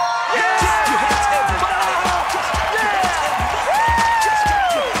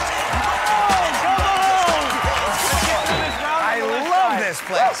 I love this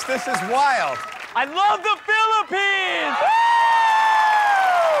place. This is wild. I love the Philippines.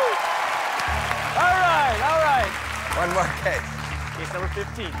 All right, all right. 1 more case. Case number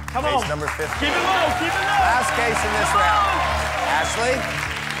 15. Come on. Case number 15. Keep it low, keep it low. Last case in this Come round. on. Ashley,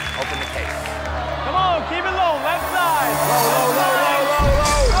 open the case. Come on, keep it low, left side. Low.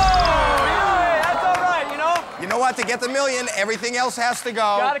 Oh, yeah, that's all right, you know? You know what? To get the million, everything else has to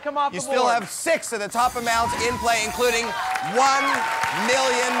go. Gotta come off You the still board. have 6 of the top amounts in play, including $1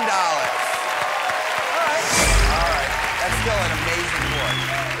 million. All right. That's still an amazing board.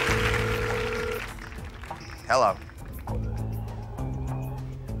 Hello.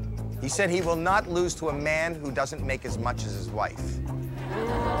 He said he will not lose to a man who doesn't make as much as his wife.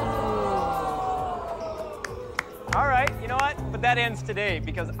 All right, you know what? But that ends today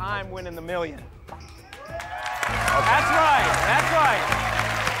because I'm winning the million. Okay. That's right, that's right.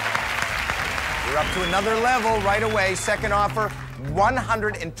 You're up to another level right away. Second offer,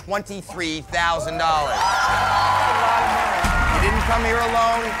 $123,000. You didn't come here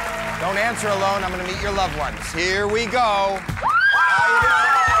alone. Don't answer alone. I'm going to meet your loved ones. Here we go. How you doing?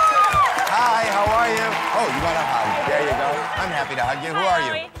 Hi, how are you? Oh, you want a hug? There you go. I'm happy to hug you. Who are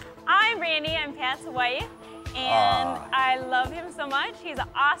you? I'm Randy. I'm Pat's wife, and I love him so much. He's an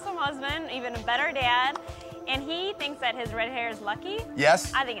awesome husband, even a better dad, and he thinks that his red hair is lucky.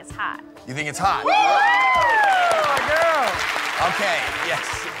 Yes? I think it's hot. You think it's hot? Oh, girl. Okay, yes.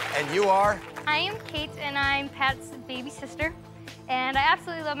 And you are? I am Kate, and I'm Pat's baby sister. And I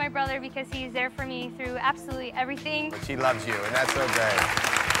absolutely love my brother because he's there for me through absolutely everything. She loves you, and that's so great.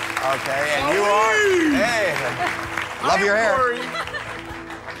 Okay, and you are... Hey, love your hair. Corey.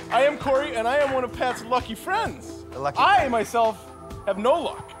 I am Corey, and I am one of Pat's lucky friends. The lucky I friend. myself have no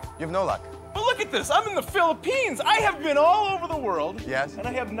luck. You have no luck. But look at this, I'm in the Philippines. I have been all over the world. Yes. And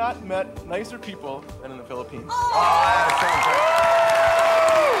I have not met nicer people than in the Philippines. Oh, that's so great.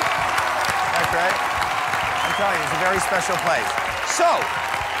 That's right. I'm telling you, it's a very special place. So,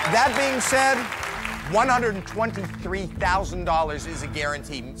 that being said, $123,000 is a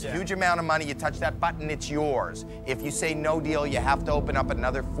guarantee. It's a huge amount of money. You touch that button, it's yours. If you say no deal, you have to open up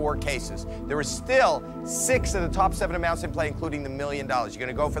another 4 cases. There are still 6 of the top 7 amounts in play, including the $1 million. You're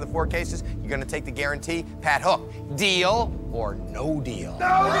gonna go for the 4 cases, you're gonna take the guarantee. Pat Hook, deal or no deal?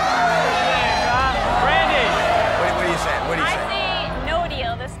 No deal! Brandy! What are you saying? What are you saying? I say no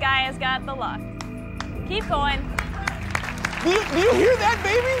deal. This guy has got the luck. Keep going. Do you hear that,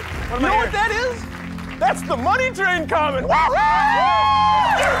 baby? You know what that is? That's the money train coming. No deal.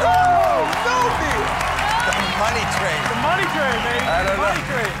 The money train. The money train, baby. I don't money know.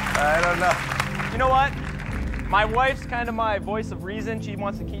 Train. I don't know. You know what? My wife's kind of my voice of reason. She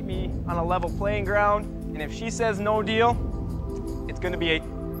wants to keep me on a level playing ground. And if she says no deal, it's going to be a no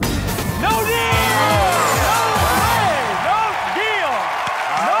deal! No way! No deal!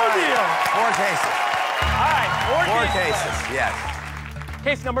 No deal! 4 cases. All right, 4 cases, yes.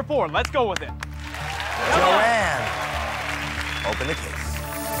 Case number 4, let's go with it. Joanne, open the case.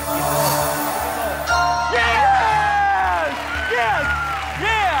 Yes! Yes!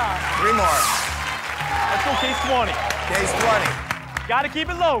 Yeah! 3 more. Let's go case 20. Case 20. Gotta keep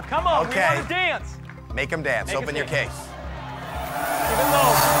it low. Come on, Okay. we want to dance. Make them dance. Make Open us your dance. case. Keep it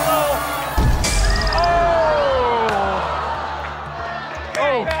low, keep it low. Oh!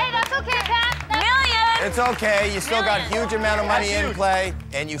 Oh! Hey, that's okay, Pat. It's okay. You still got a huge amount of money in play,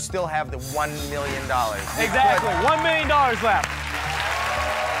 and you still have the $1 million. Exactly, $1 million left.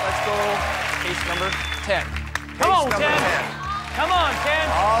 Let's go case number 10. Come on, 10. Come on, 10.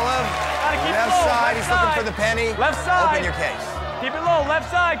 Olive, Gotta keep left it low. side. Left He's side. looking for the penny. Left side. Open your case. Keep it low. Left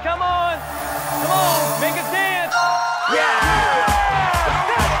side. Come on. Come on. Make us dance. Yeah!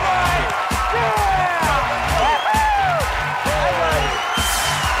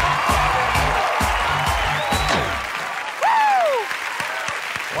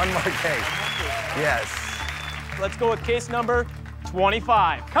 One more case. Yes. Let's go with case number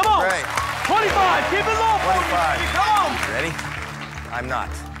 25. Come on. Great. 25. Keep it low. 25. Come on. Ready? I'm not.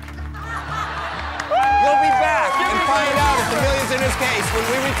 We'll be back and find out if the million's in his case when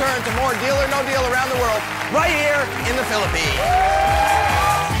we return to more Deal or No Deal around the world right here in the Philippines.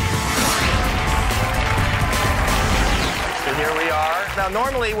 So here we are. Now,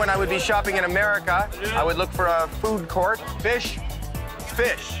 normally when I would be shopping in America, I would look for a food court.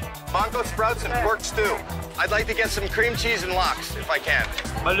 Fish, mango sprouts, and pork stew. I'd like to get some cream cheese and lox, if I can.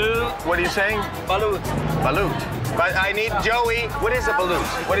 Balut. What are you saying? Balut. Balut. But I need Joey. What is a balut?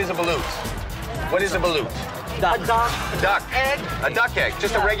 What is a balut? What is a balut? Duck. A duck. Egg. A duck egg.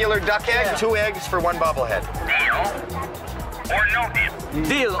 Just a regular duck egg? Yeah. 2 eggs for 1 bobblehead. Deal or no deal?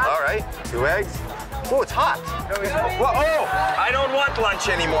 Deal. All right. 2 eggs. Oh, it's hot. Well, oh, I don't want lunch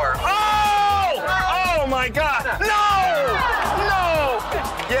anymore. Oh! Oh, my God. No! No!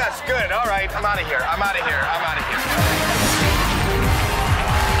 Yes, good. All right. I'm out of here. I'm out of here. I'm out of here.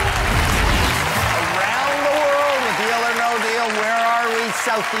 Around the world with Deal or No Deal, where are we?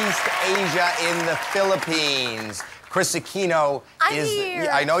 Southeast Asia in the Philippines. Chris Aquino is... here.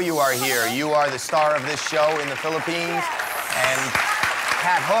 I know you are here. You are the star of this show in the Philippines. And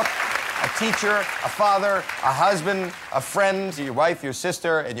Pat Hook, a teacher, a father, a husband, a friend, your wife, your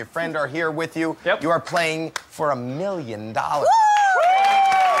sister, and your friend are here with you. Yep. You are playing for $1 million.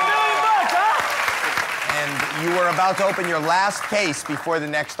 And you were about to open your last case before the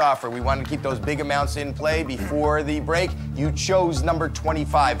next offer. We wanted to keep those big amounts in play before the break. You chose number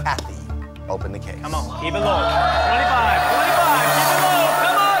 25. Kathy, open the case. Come on. Keep it low. 25. 25. Keep it low.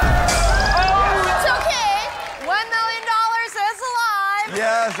 Come on. It's okay. $1 million is alive.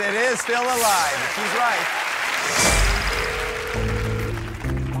 Yes, it is still alive. She's right.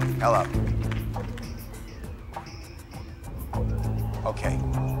 Hello. Okay.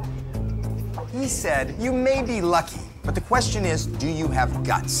 He said you may be lucky, but the question is, do you have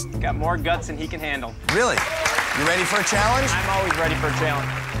guts? Got more guts than he can handle. Really? You ready for a challenge? I'm always ready for a challenge.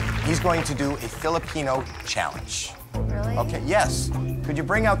 He's going to do a Filipino challenge. Really? Okay, yes. Could you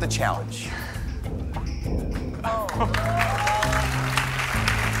bring out the challenge?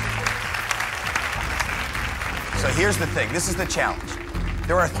 So here's the thing. This is the challenge.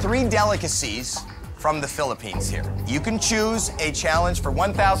 There are 3 delicacies from the Philippines here. You can choose a challenge for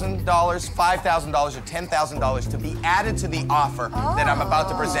 $1,000, $5,000, or $10,000 to be added to the offer that I'm about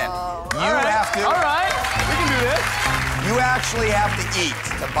to present. You have to... All right, we can do this. You actually have to eat,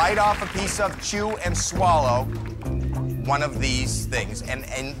 to bite off a piece of, chew, and swallow one of these things, and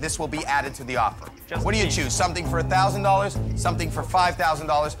this will be added to the offer. What do you choose? Something for $1,000, something for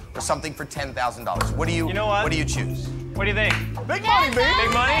 $5,000, or something for $10,000? What do you choose? What do you think? Big money, baby.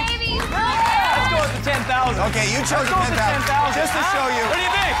 Big money? Let's go with the 10,000. Okay, you chose the 10,000. Just to show you. What do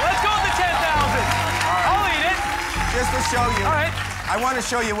you think? Let's go with the 10,000. I'll eat it. Just to show you. All right. I want to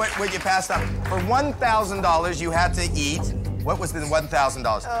show you what you passed up. For $1,000, you had to eat. What was the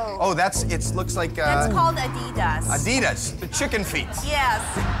 $1,000? Oh, it looks like... That's called Adidas. Adidas, the chicken feet. Yes.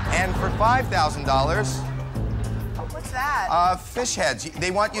 And for $5,000... What's that? Fish heads.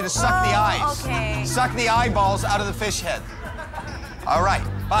 They want you to suck the eyes. Okay. Suck the eyeballs out of the fish head. All right,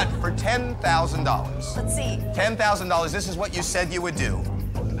 but for $10,000... Let's see. $10,000, this is what you said you would do.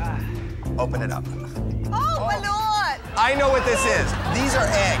 Open it up. Oh, my Lord! I know what this is. These are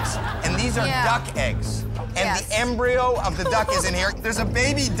eggs, and these are duck eggs. And the embryo of the duck is in here. There's a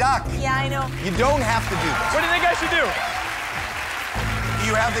baby duck. Yeah, I know. You don't have to do this. What do you think I should do? Do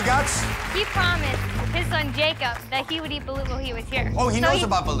you have the guts? He promised his son Jacob that he would eat balut while he was here. Oh, he knows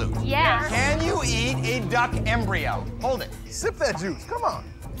about balut. Yeah. Can you eat a duck embryo? Hold it. Sip that juice. Come on.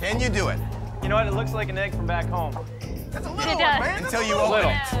 Can you do it? You know what? It looks like an egg from back home. That's a little It one, does. man. Until you open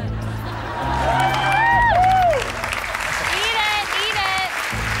it. Eat it, eat it.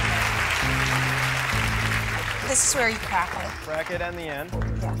 This is where you crack it. Crack it on the end.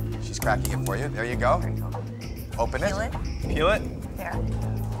 Yeah. She's cracking it for you. There you go. There you go. Open it. Peel it. Peel it. There.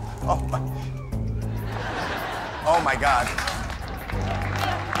 Oh my. Oh my God.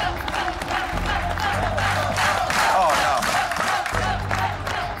 Oh no.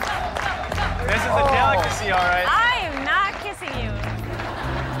 This is a delicacy, all right. I am not kissing you.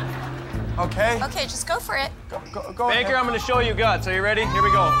 Okay. Okay, just go for it. Go Baker, ahead. I'm going to show you guts. Are you ready? Here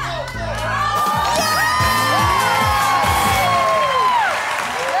we go.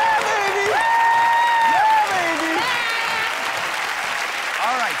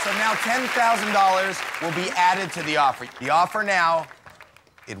 All right, so now $10,000 will be added to the offer. The offer now,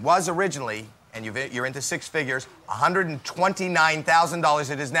 it was originally, and you're into 6 figures, $129,000.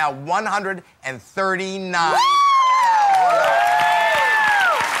 It is now $139,000.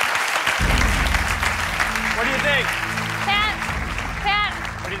 What do you think? Pat,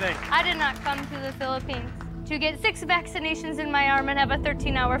 What do you think? I did not come to the Philippines to get 6 vaccinations in my arm and have a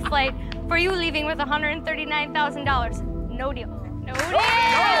 13-hour flight for you leaving with $139,000. No deal. No deal. No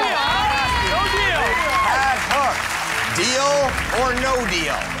deal. Pat Hook, deal or no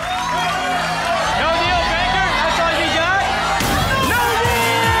deal? No deal, Baker. That's all you got? No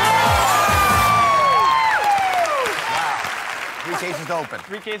deal. Wow. 3 cases to open.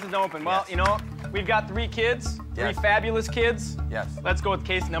 3 cases to open. Well, you know, we've got 3 kids, 3 Yes. fabulous kids. Yes. Let's go with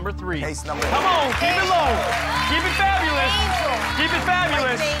case number 3. Case number Come on, keep it low. Keep it fabulous. Keep it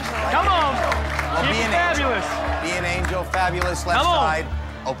fabulous. Come on. Well, Keep be it an fabulous. angel. Be an angel, fabulous, left Come on. side.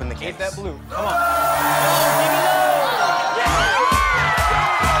 Open the case. Eat that blue. Come on. Keep it low.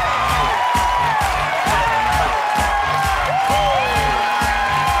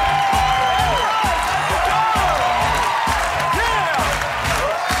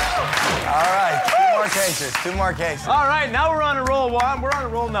 All right, 2 more cases. All right, now we're on a roll. We're on a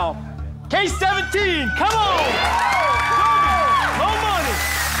roll now. Case 17, come on! Low money,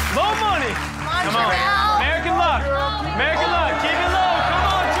 low money. Come on, American luck, American luck. Keep it low. Come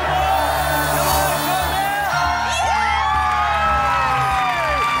on, Jamal. Come on, yeah!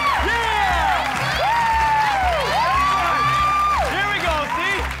 Here we go.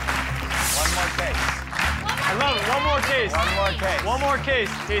 See? One more case. I love it. One more case. One more case. One more case.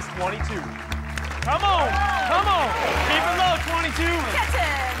 Case 22. Come on, come on. Keep it low. 22.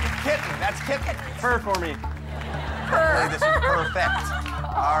 Kitten, that's kitten. Fur for me. Hey, this is perfect.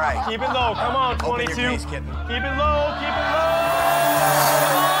 All right. Keep it low. Come on, 22. Open your case, kitten. Keep it low. Keep it low.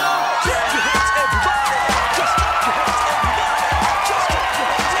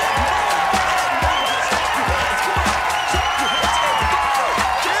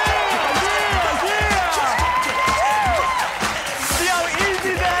 See how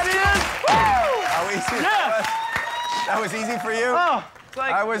easy that is? How easy? Yeah. That was easy for you? Oh, it's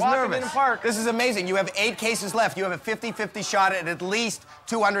like I was walking nervous. in the park. This is amazing. You have 8 cases left. You have a 50-50 shot at least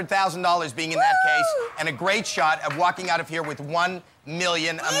 $200,000 being in that case, and a great shot of walking out of here with $1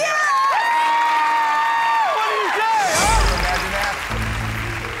 million American. What do you say? Imagine that.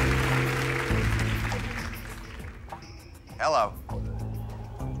 Hello.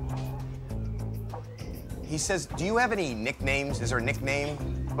 He says, do you have any nicknames? Is there a nickname?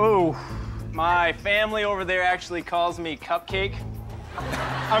 Oh, my family over there actually calls me Cupcake.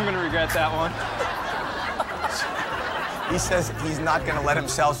 I'm gonna regret that one. He says he's not gonna let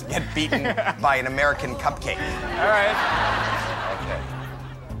himself get beaten by an American cupcake. All right. Okay.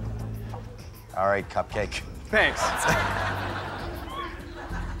 All right, Cupcake. Thanks.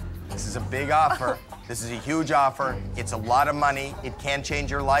 This is a big offer. This is a huge offer. It's a lot of money. It can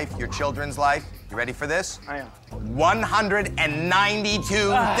change your life, your children's life. You ready for this? I am. $192,000. That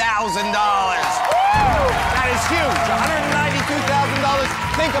is huge. $192,000.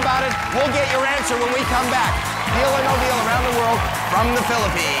 Think about it. We'll get your answer when we come back. Deal or no deal around the world from the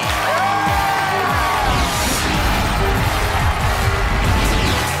Philippines.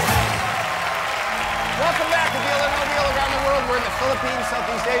 Welcome back to Deal or No Deal around the world. We're in the Philippines,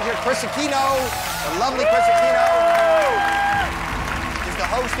 Southeast Asia. Chris Aquino, the lovely Chris Aquino, is the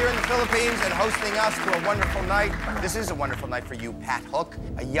host here in the Philippines and hosting us to a wonderful night. This is a wonderful night for you, Pat Hook,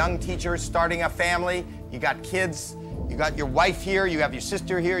 a young teacher starting a family. You got kids, you got your wife here, you have your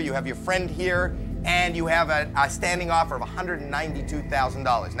sister here, you have your friend here, and you have a standing offer of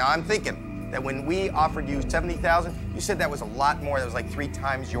 $192,000. Now, I'm thinking that when we offered you $70,000, you said that was a lot more. That was like 3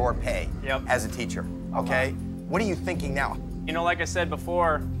 times your pay as a teacher, okay? What are you thinking now? You know, like I said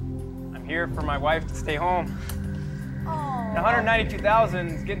before, I'm here for my wife to stay home. And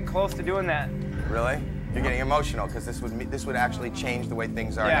 $192,000 is getting close to doing that. Really? You're getting emotional because this would actually change the way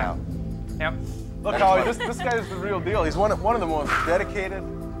things are now. Yep. Look, Howie, this guy is the real deal. He's one of the most dedicated,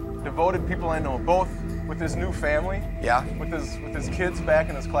 devoted people I know, both with his new family, with his kids back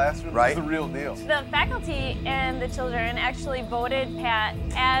in his classroom. Right. He's the real deal. The faculty and the children actually voted Pat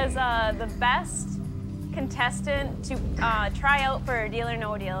as the best contestant to try out for Deal or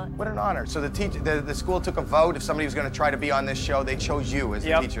No Deal. What an honor. So the school took a vote. If somebody was going to try to be on this show, they chose you as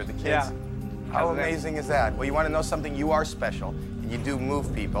the teacher, the kids. Yeah. How amazing is that? Well, you want to know something? You are special, and you do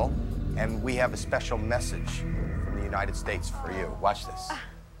move people, and we have a special message from the United States for you. Watch this.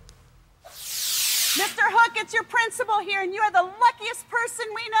 Mr. Hook, it's your principal here, and you are the luckiest person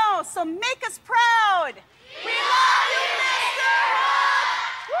we know, so make us proud. We love you, Mr. Hook!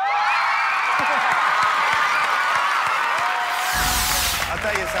 I'll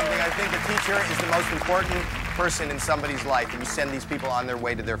tell you something. I think a teacher is the most important person in somebody's life, and you send these people on their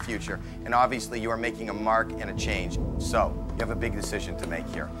way to their future. And obviously, you are making a mark and a change. So, you have a big decision to make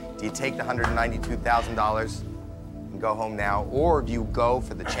here. Do you take the $192,000 and go home now, or do you go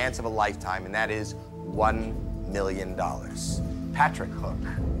for the chance of a lifetime, and that is $1 million? Patrick Hook,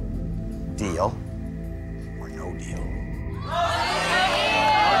 deal or no deal?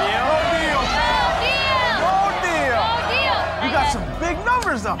 You got some big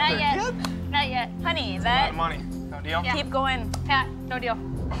numbers up there, kid. Not yet. Honey, That's a lot of money. No deal? Keep going. Pat, no deal.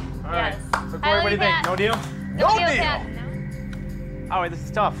 All right. So, Corey, what do you think? No deal? No deal. Pat. Howie, this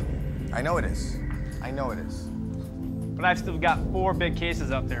is tough. I know it is. I know it is. But I've still got 4 big cases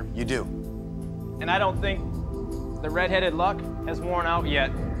up there. You do. And I don't think the red-headed luck has worn out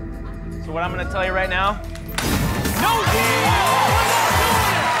yet. So what I'm going to tell you right now, no deal!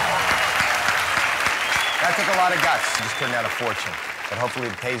 That took a lot of guts. Just putting out a fortune. But hopefully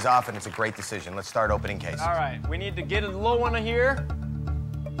it pays off and it's a great decision. Let's start opening cases. All right, we need to get a low one here.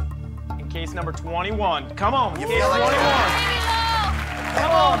 In case number 21. Come on, You case feel like 21.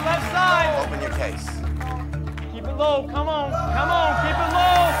 Come on, left side. Open your case. Keep it low, come on, keep it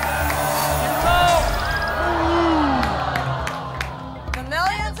low. Keep it low. The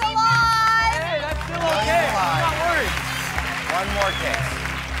million's alive! Hey, that's still okay, I'm not worried. One more case.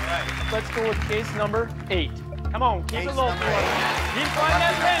 Let's go with case number 8. Come on, keep it low for us. Need to find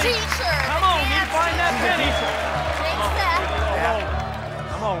that penny. Teacher. Come on, need to find that penny.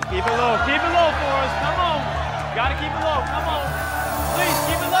 Come on, keep it low. Keep it low for us. Come on. Gotta keep it low. Come on. Please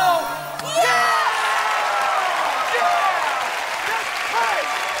keep it low. Yeah! Yeah! That's right.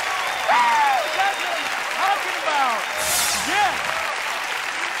 That's what I'm talking about. Yeah.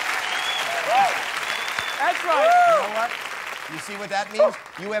 That's right. You know what? You see what that means?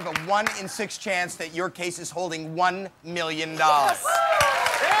 You have a 1 in 6 chance that your case is holding $1 million. Yeah, $1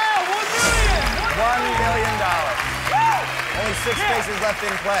 million. Only 6 cases left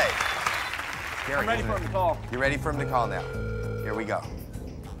in play. I'm ready for him to call. You ready for him to call now? Here we go.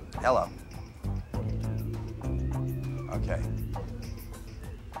 Hello. Okay.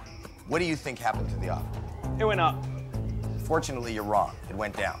 What do you think happened to the offer? It went up. Fortunately, you're wrong. It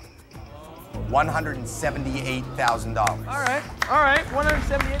went down. $178,000. All right,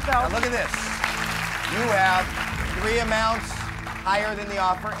 $178,000. Now look at this. You have 3 amounts higher than the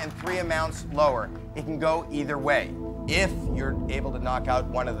offer and 3 amounts lower. It can go either way. If you're able to knock out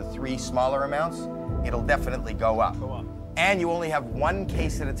one of the 3 smaller amounts, it'll definitely go up. Go up. And you only have one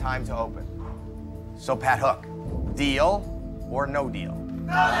case at a time to open. So, Pat Hook, deal or no deal?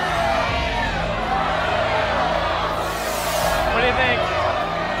 What do you think?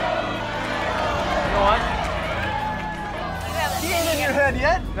 You know what? He ain't in your head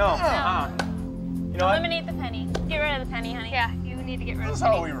yet? No. You know what? Eliminate the penny. Get rid of the penny, honey. Yeah, you need to get rid of This the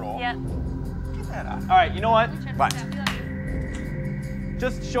is penny. how we roll. Yeah. Get that out. All right, you know what? What?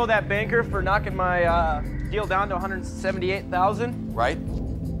 Just show that banker for knocking my deal down to 178,000. Right?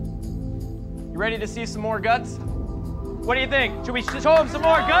 You ready to see some more guts? What do you think? Should we show him some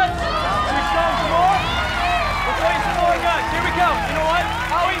more guts? Should we show him some more? Let's show you some more guts. Here we come. You know what,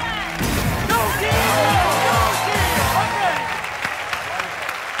 Howie? No deal! No deal! Okay.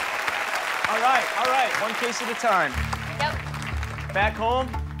 All right. One case at a time. Yep. Back home,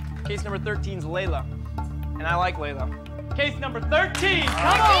 case number 13 is Layla. And I like Layla. Case number 13.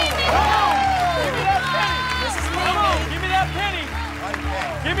 Come on! Give me that penny! This is me. Come on, give me that penny!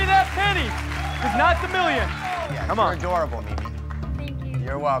 Give me that penny! It's not the million. Yeah, Come you're on. adorable, Mimi. Thank you.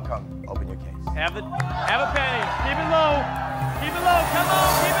 You're welcome. Open your case. Have a penny. Keep it low. Keep it low. Come on,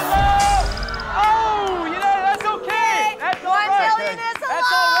 keep it low. Oh, you know, that's okay. That's all right. 1 million is a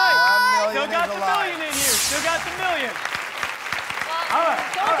That's all right. 1 Still million got is the a lie. million in here. Still got the million. Well, All right,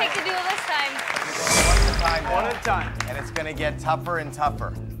 don't all take right. the deal this time. One at a time. One at a time. And it's going to get tougher and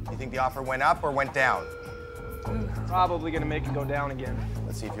tougher. You think the offer went up or went down? Probably gonna make it go down again.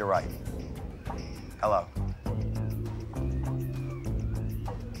 Let's see if you're right. Hello.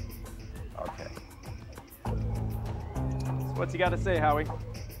 Okay. So what's he got to say, Howie?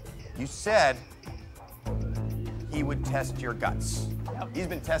 You said he would test your guts. Yep. He's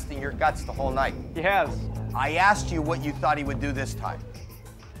been testing your guts the whole night. He has. I asked you what you thought he would do this time.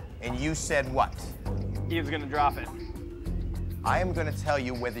 And you said what? He was gonna drop it. I am going to tell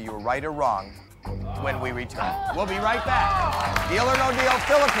you whether you're right or wrong when we return. We'll be right back. Deal or no deal,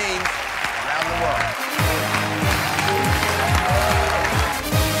 Philippines, around the world.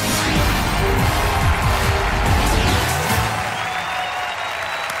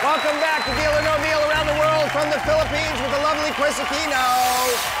 Welcome back to Deal or No Deal around the world from the Philippines with the lovely Chris Aquino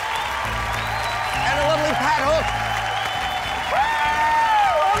and the lovely Pat Hook.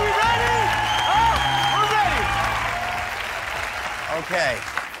 Are we ready? Oh, we're ready. Okay.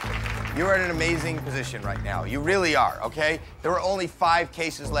 You're in an amazing position right now. You really are, okay? There are only 5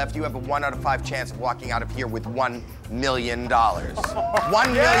 cases left. You have a 1 out of 5 chance of walking out of here with $1 million. $1 million. $1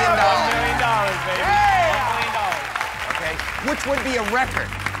 million, baby. Yeah. $1 million. Okay? Which would be a record.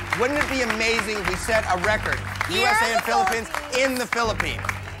 Wouldn't it be amazing if we set a record? Here USA in and the Philippines Philippines. in the Philippines.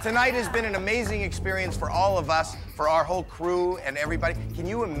 Tonight has been an amazing experience for all of us, for our whole crew and everybody. Can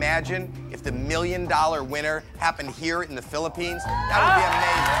you imagine if the $1 million winner happened here in the Philippines? That would be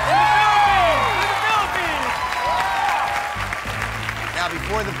amazing. In the Philippines! In the Philippines! Now,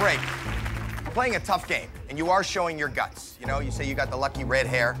 before the break, we're playing a tough game, and you are showing your guts. You know, you say you got the lucky red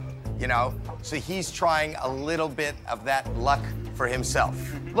hair, you know, so he's trying a little bit of that luck for himself.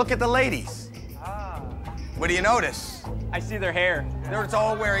 Look at the ladies. What do you notice? I see their hair. They're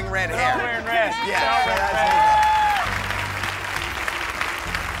all wearing red They're hair. all wearing red. Yeah. They're all so wearing that's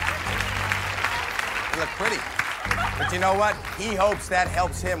look pretty. But you know what? He hopes that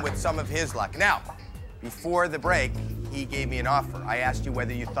helps him with some of his luck. Now, before the break, he gave me an offer. I asked you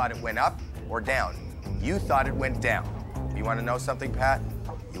whether you thought it went up or down. You thought it went down. You want to know something, Pat?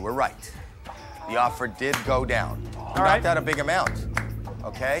 You were right. The offer did go down. All right. Not that a big amount,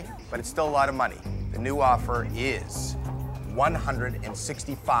 okay? But it's still a lot of money. The new offer is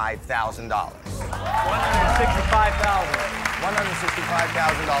 $165,000. $165,000.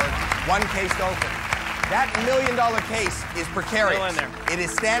 $165,000. One case to open. That $1 million case is precarious. Still in there. It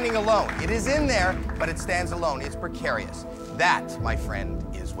is standing alone. It is in there, but it stands alone. It's precarious. That, my friend,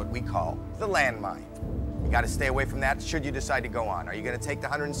 is what we call the landmine. You got to stay away from that should you decide to go on. Are you going to take the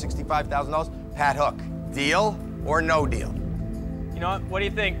 $165,000? Pat Hook, deal or no deal? You know what? What do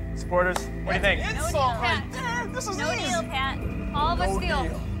you think, supporters? What do you think? It's all right there. This is No easy. deal, Pat. All of us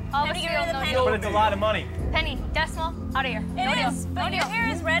steal. All of us Have to get steal. rid of the No penny. deal. But it's a lot of money. Penny, decimal, out of here. It No is, deal. but No your deal. hair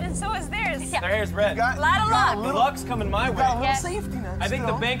is red and so is theirs. Yeah. Their hair's red. Got- Lot of got luck. The luck's coming my way. Got a little Yeah. safety net. I think the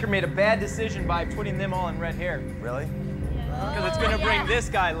still. banker made a bad decision by putting them all in red hair. Really? Because it's going to bring this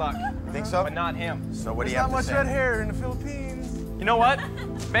guy luck, You think so? but not him. So what do There's you not have to much say? red hair in the Philippines. You know what,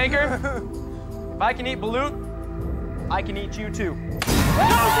 banker? If I can eat balut, I can eat you too.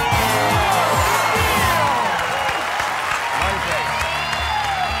 One case.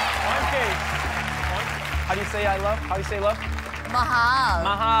 One case. How do you say I love? How do you say love? Mahal.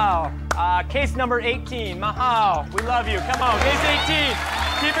 Mahal. Case number 18. Mahal. We love you. Come on. Case 18.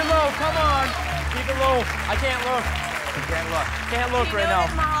 Keep it low. Come on. Keep it low. I can't look. You can't look. Can't look right now.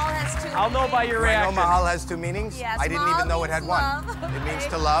 Mahal has two I'll know by your I reaction. know Mahal has two meanings? Yes, I didn't Mahal even know it had means one. love, It means okay?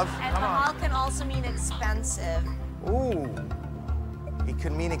 to love? And Mahal can also mean expensive. Ooh. It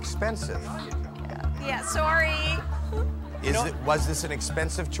could mean expensive. Yeah, sorry. Was this an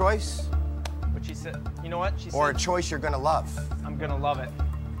expensive choice? But she said, you know what? She said, Or a choice you're gonna love? I'm gonna love it.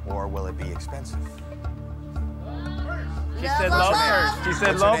 Or will it be expensive? She said love first. She said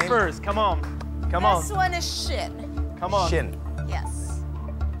What's her love name? first. Come on. Come on. This one is Shin. Come on. Shin. Yes.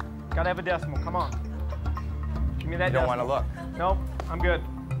 Gotta have a decimal. Come on. Give me that You don't decimal. want to look. Nope. I'm good.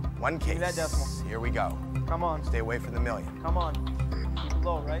 One case. Give me that decimal. Here we go. Come on. Stay away from the million. Come on. Keep it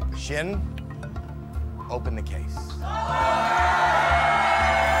low, right? Shin, open the case.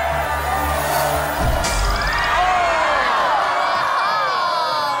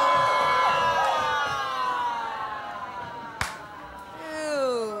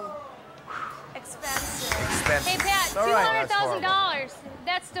 Hey, Pat, $200,000.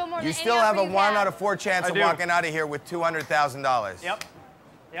 That's still more than You still have a 1 out of 4 chance of do. walking out of here with $200,000. Yep.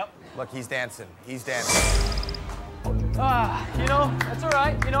 Yep. Look, he's dancing. He's dancing. You know, that's all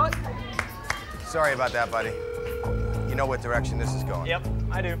right. You know what? Sorry about that, buddy. You know what direction this is going. Yep,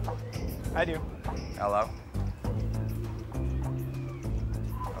 I do. I do. Hello?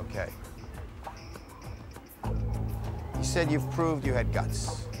 Okay. You said you've proved you had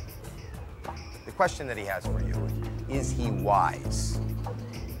guts. The question that he has for you, is he wise?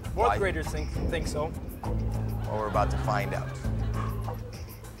 Fourth graders think so. Well, we're about to find out.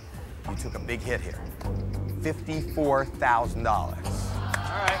 You took a big hit here. $54,000. All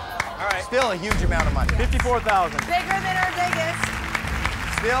right. All right. Still a huge amount of money. 54,000. Bigger than our biggest.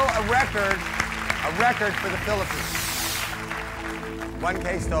 Still a record for the Philippines. One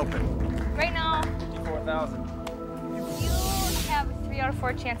case to open. Right now, 54,000. you have a 3 out of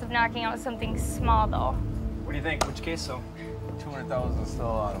 4 chance of knocking out something small, though. What do you think? Which case, so? 200,000 is still a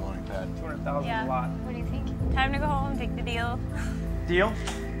lot of money, Pat. 200,000 Yeah. is a lot. What do you think? Time to go home, take the deal. Deal?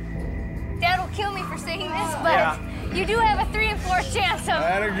 Dad will kill me for saying this, but Yeah. you do have a 3 in 4 chance of.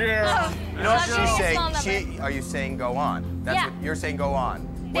 That a girl. You know what? She's saying, a small number. Are you saying go on? That's Yeah. what you're saying go on.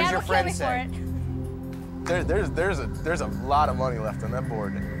 What does Dad your will friend kill me say? for it. There's a lot of money left on that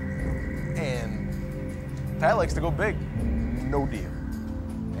board. And Pat likes to go big. No deal.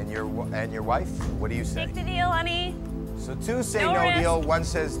 And your wife? What do you say? Take the deal, honey. So 2 say No no risk. deal, 1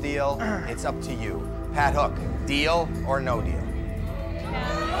 says deal. It's up to you. Pat Hook, deal or no deal? What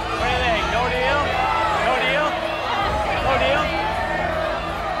do you think? No deal? No deal? No deal?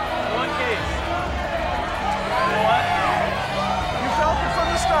 One case. You know what? You felt it from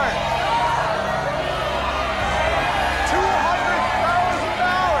the start.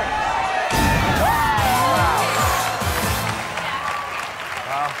 $200,000.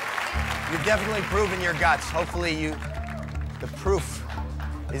 Well, you've definitely proven your guts. Hopefully the proof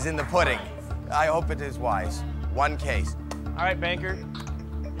is in the pudding. I hope it is wise. 1 case. All right, banker.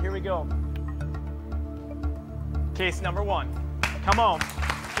 Here we go. Case number 1. Come on.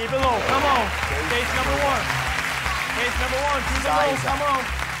 Keep it low. Come on. Case number 1. Case number 1. Keep it low. Come on.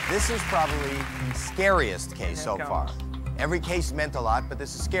 This is probably the scariest case so Here it far. comes. Every case meant a lot, but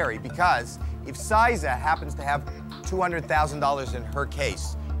this is scary because if Siza happens to have $200,000 in her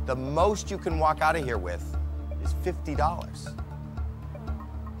case, the most you can walk out of here with is $50.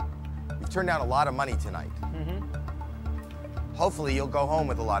 You've turned down a lot of money tonight. Hopefully you'll go home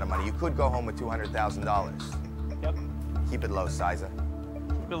with a lot of money. You could go home with $200,000. Yep. Keep it low, Siza.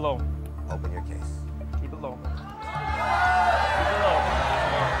 Keep it low. Open your case. Keep it low. Keep it low.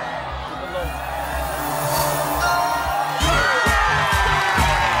 Keep it low.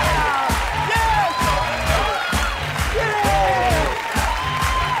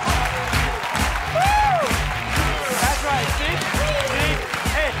 That's right. See?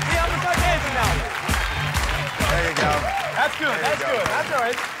 Hey, I'm gonna start dancing now. There you go. That's good. There you That's go. good. That's all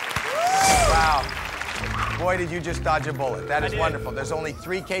right. Wow. Boy, did you just dodge a bullet. That I is did. wonderful. There's only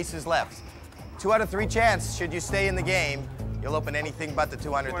 3 cases left. 2 out of 3 chance, should you stay in the game, you'll open anything but the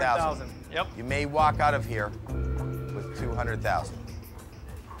 200,000. Yep. You may walk out of here with 200,000.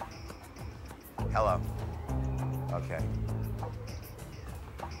 Hello. Okay.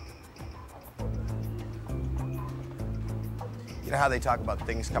 You know how they talk about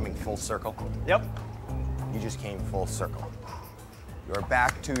things coming full circle? Yep. You just came full circle. You're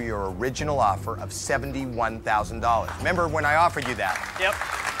back to your original offer of $71,000. Remember when I offered you that? Yep.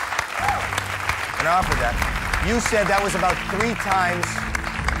 When I offered that, you said that was about 3 times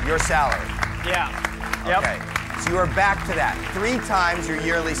your salary. Yeah. Yep. Okay. So you are back to that. 3 times your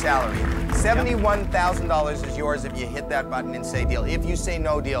yearly salary. $71,000 is yours if you hit that button and say deal. If you say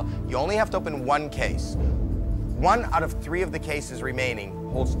no deal, you only have to open 1 case. 1 out of 3 of the cases remaining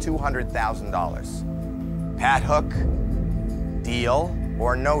holds $200,000. Pat Hook, deal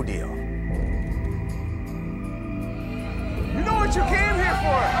or no deal? You know what you came here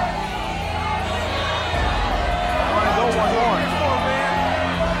for. I want to go one more. Man.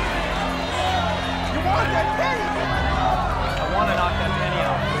 You want that penny. I want to knock that penny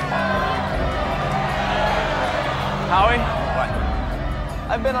out. Howie? What?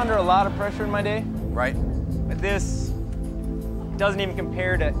 I've been under a lot of pressure in my day. Right. But this doesn't even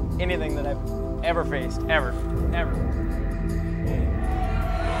compare to anything that I've ever faced, ever.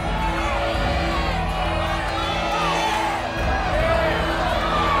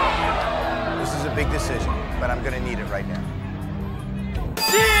 This is a big decision, but I'm gonna need it right now.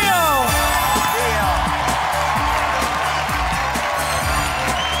 Deal! Deal!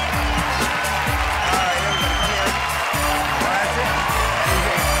 All right, everybody, come here. Well, that's it.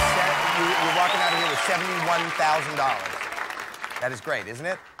 You're walking out of here with $71,000. That is great, isn't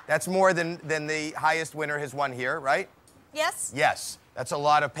it? That's more than the highest winner has won here, right? Yes. Yes. That's a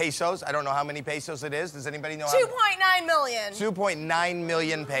lot of pesos. I don't know how many pesos it is. Does anybody know? 2.9 million. 2.9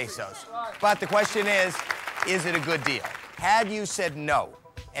 million pesos. But the question is it a good deal? Had you said no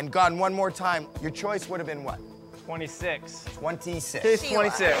and gone one more time, your choice would have been what? 26. 26. Case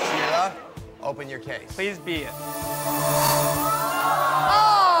 26. Sheila, open your case. Please be it. Oh.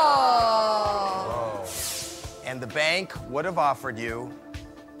 Whoa. And the bank would have offered you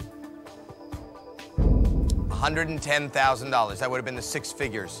 $110,000. That would have been the 6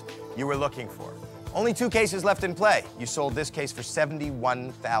 figures you were looking for. Only 2 cases left in play. You sold this case for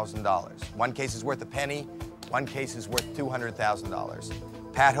 $71,000. 1 case is worth a penny. 1 case is worth $200,000.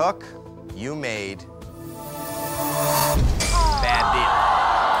 Pat Hook, you made bad deal.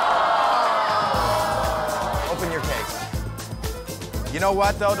 Open your case. You know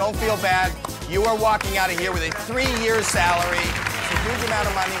what, though? Don't feel bad. You are walking out of here with a 3-year salary. It's a huge amount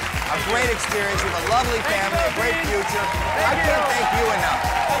of money, a great experience, with a lovely family, a great future. I can't thank you enough.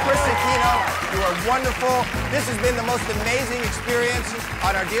 Chris Aquino, you are wonderful. This has been the most amazing experience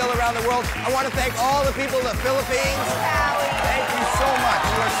on our deal around the world. I want to thank all the people in the Philippines. Thank you so much.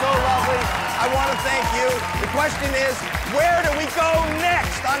 You are so lovely. I want to thank you. The question is, where do we go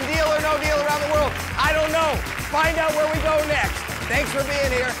next on Deal or No Deal around the world? I don't know. Find out where we go next. Thanks for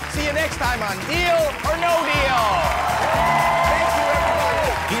being here. See you next time on Deal or No Deal. Thank you,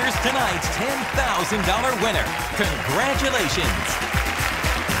 everybody. Here's tonight's $10,000 winner. Congratulations.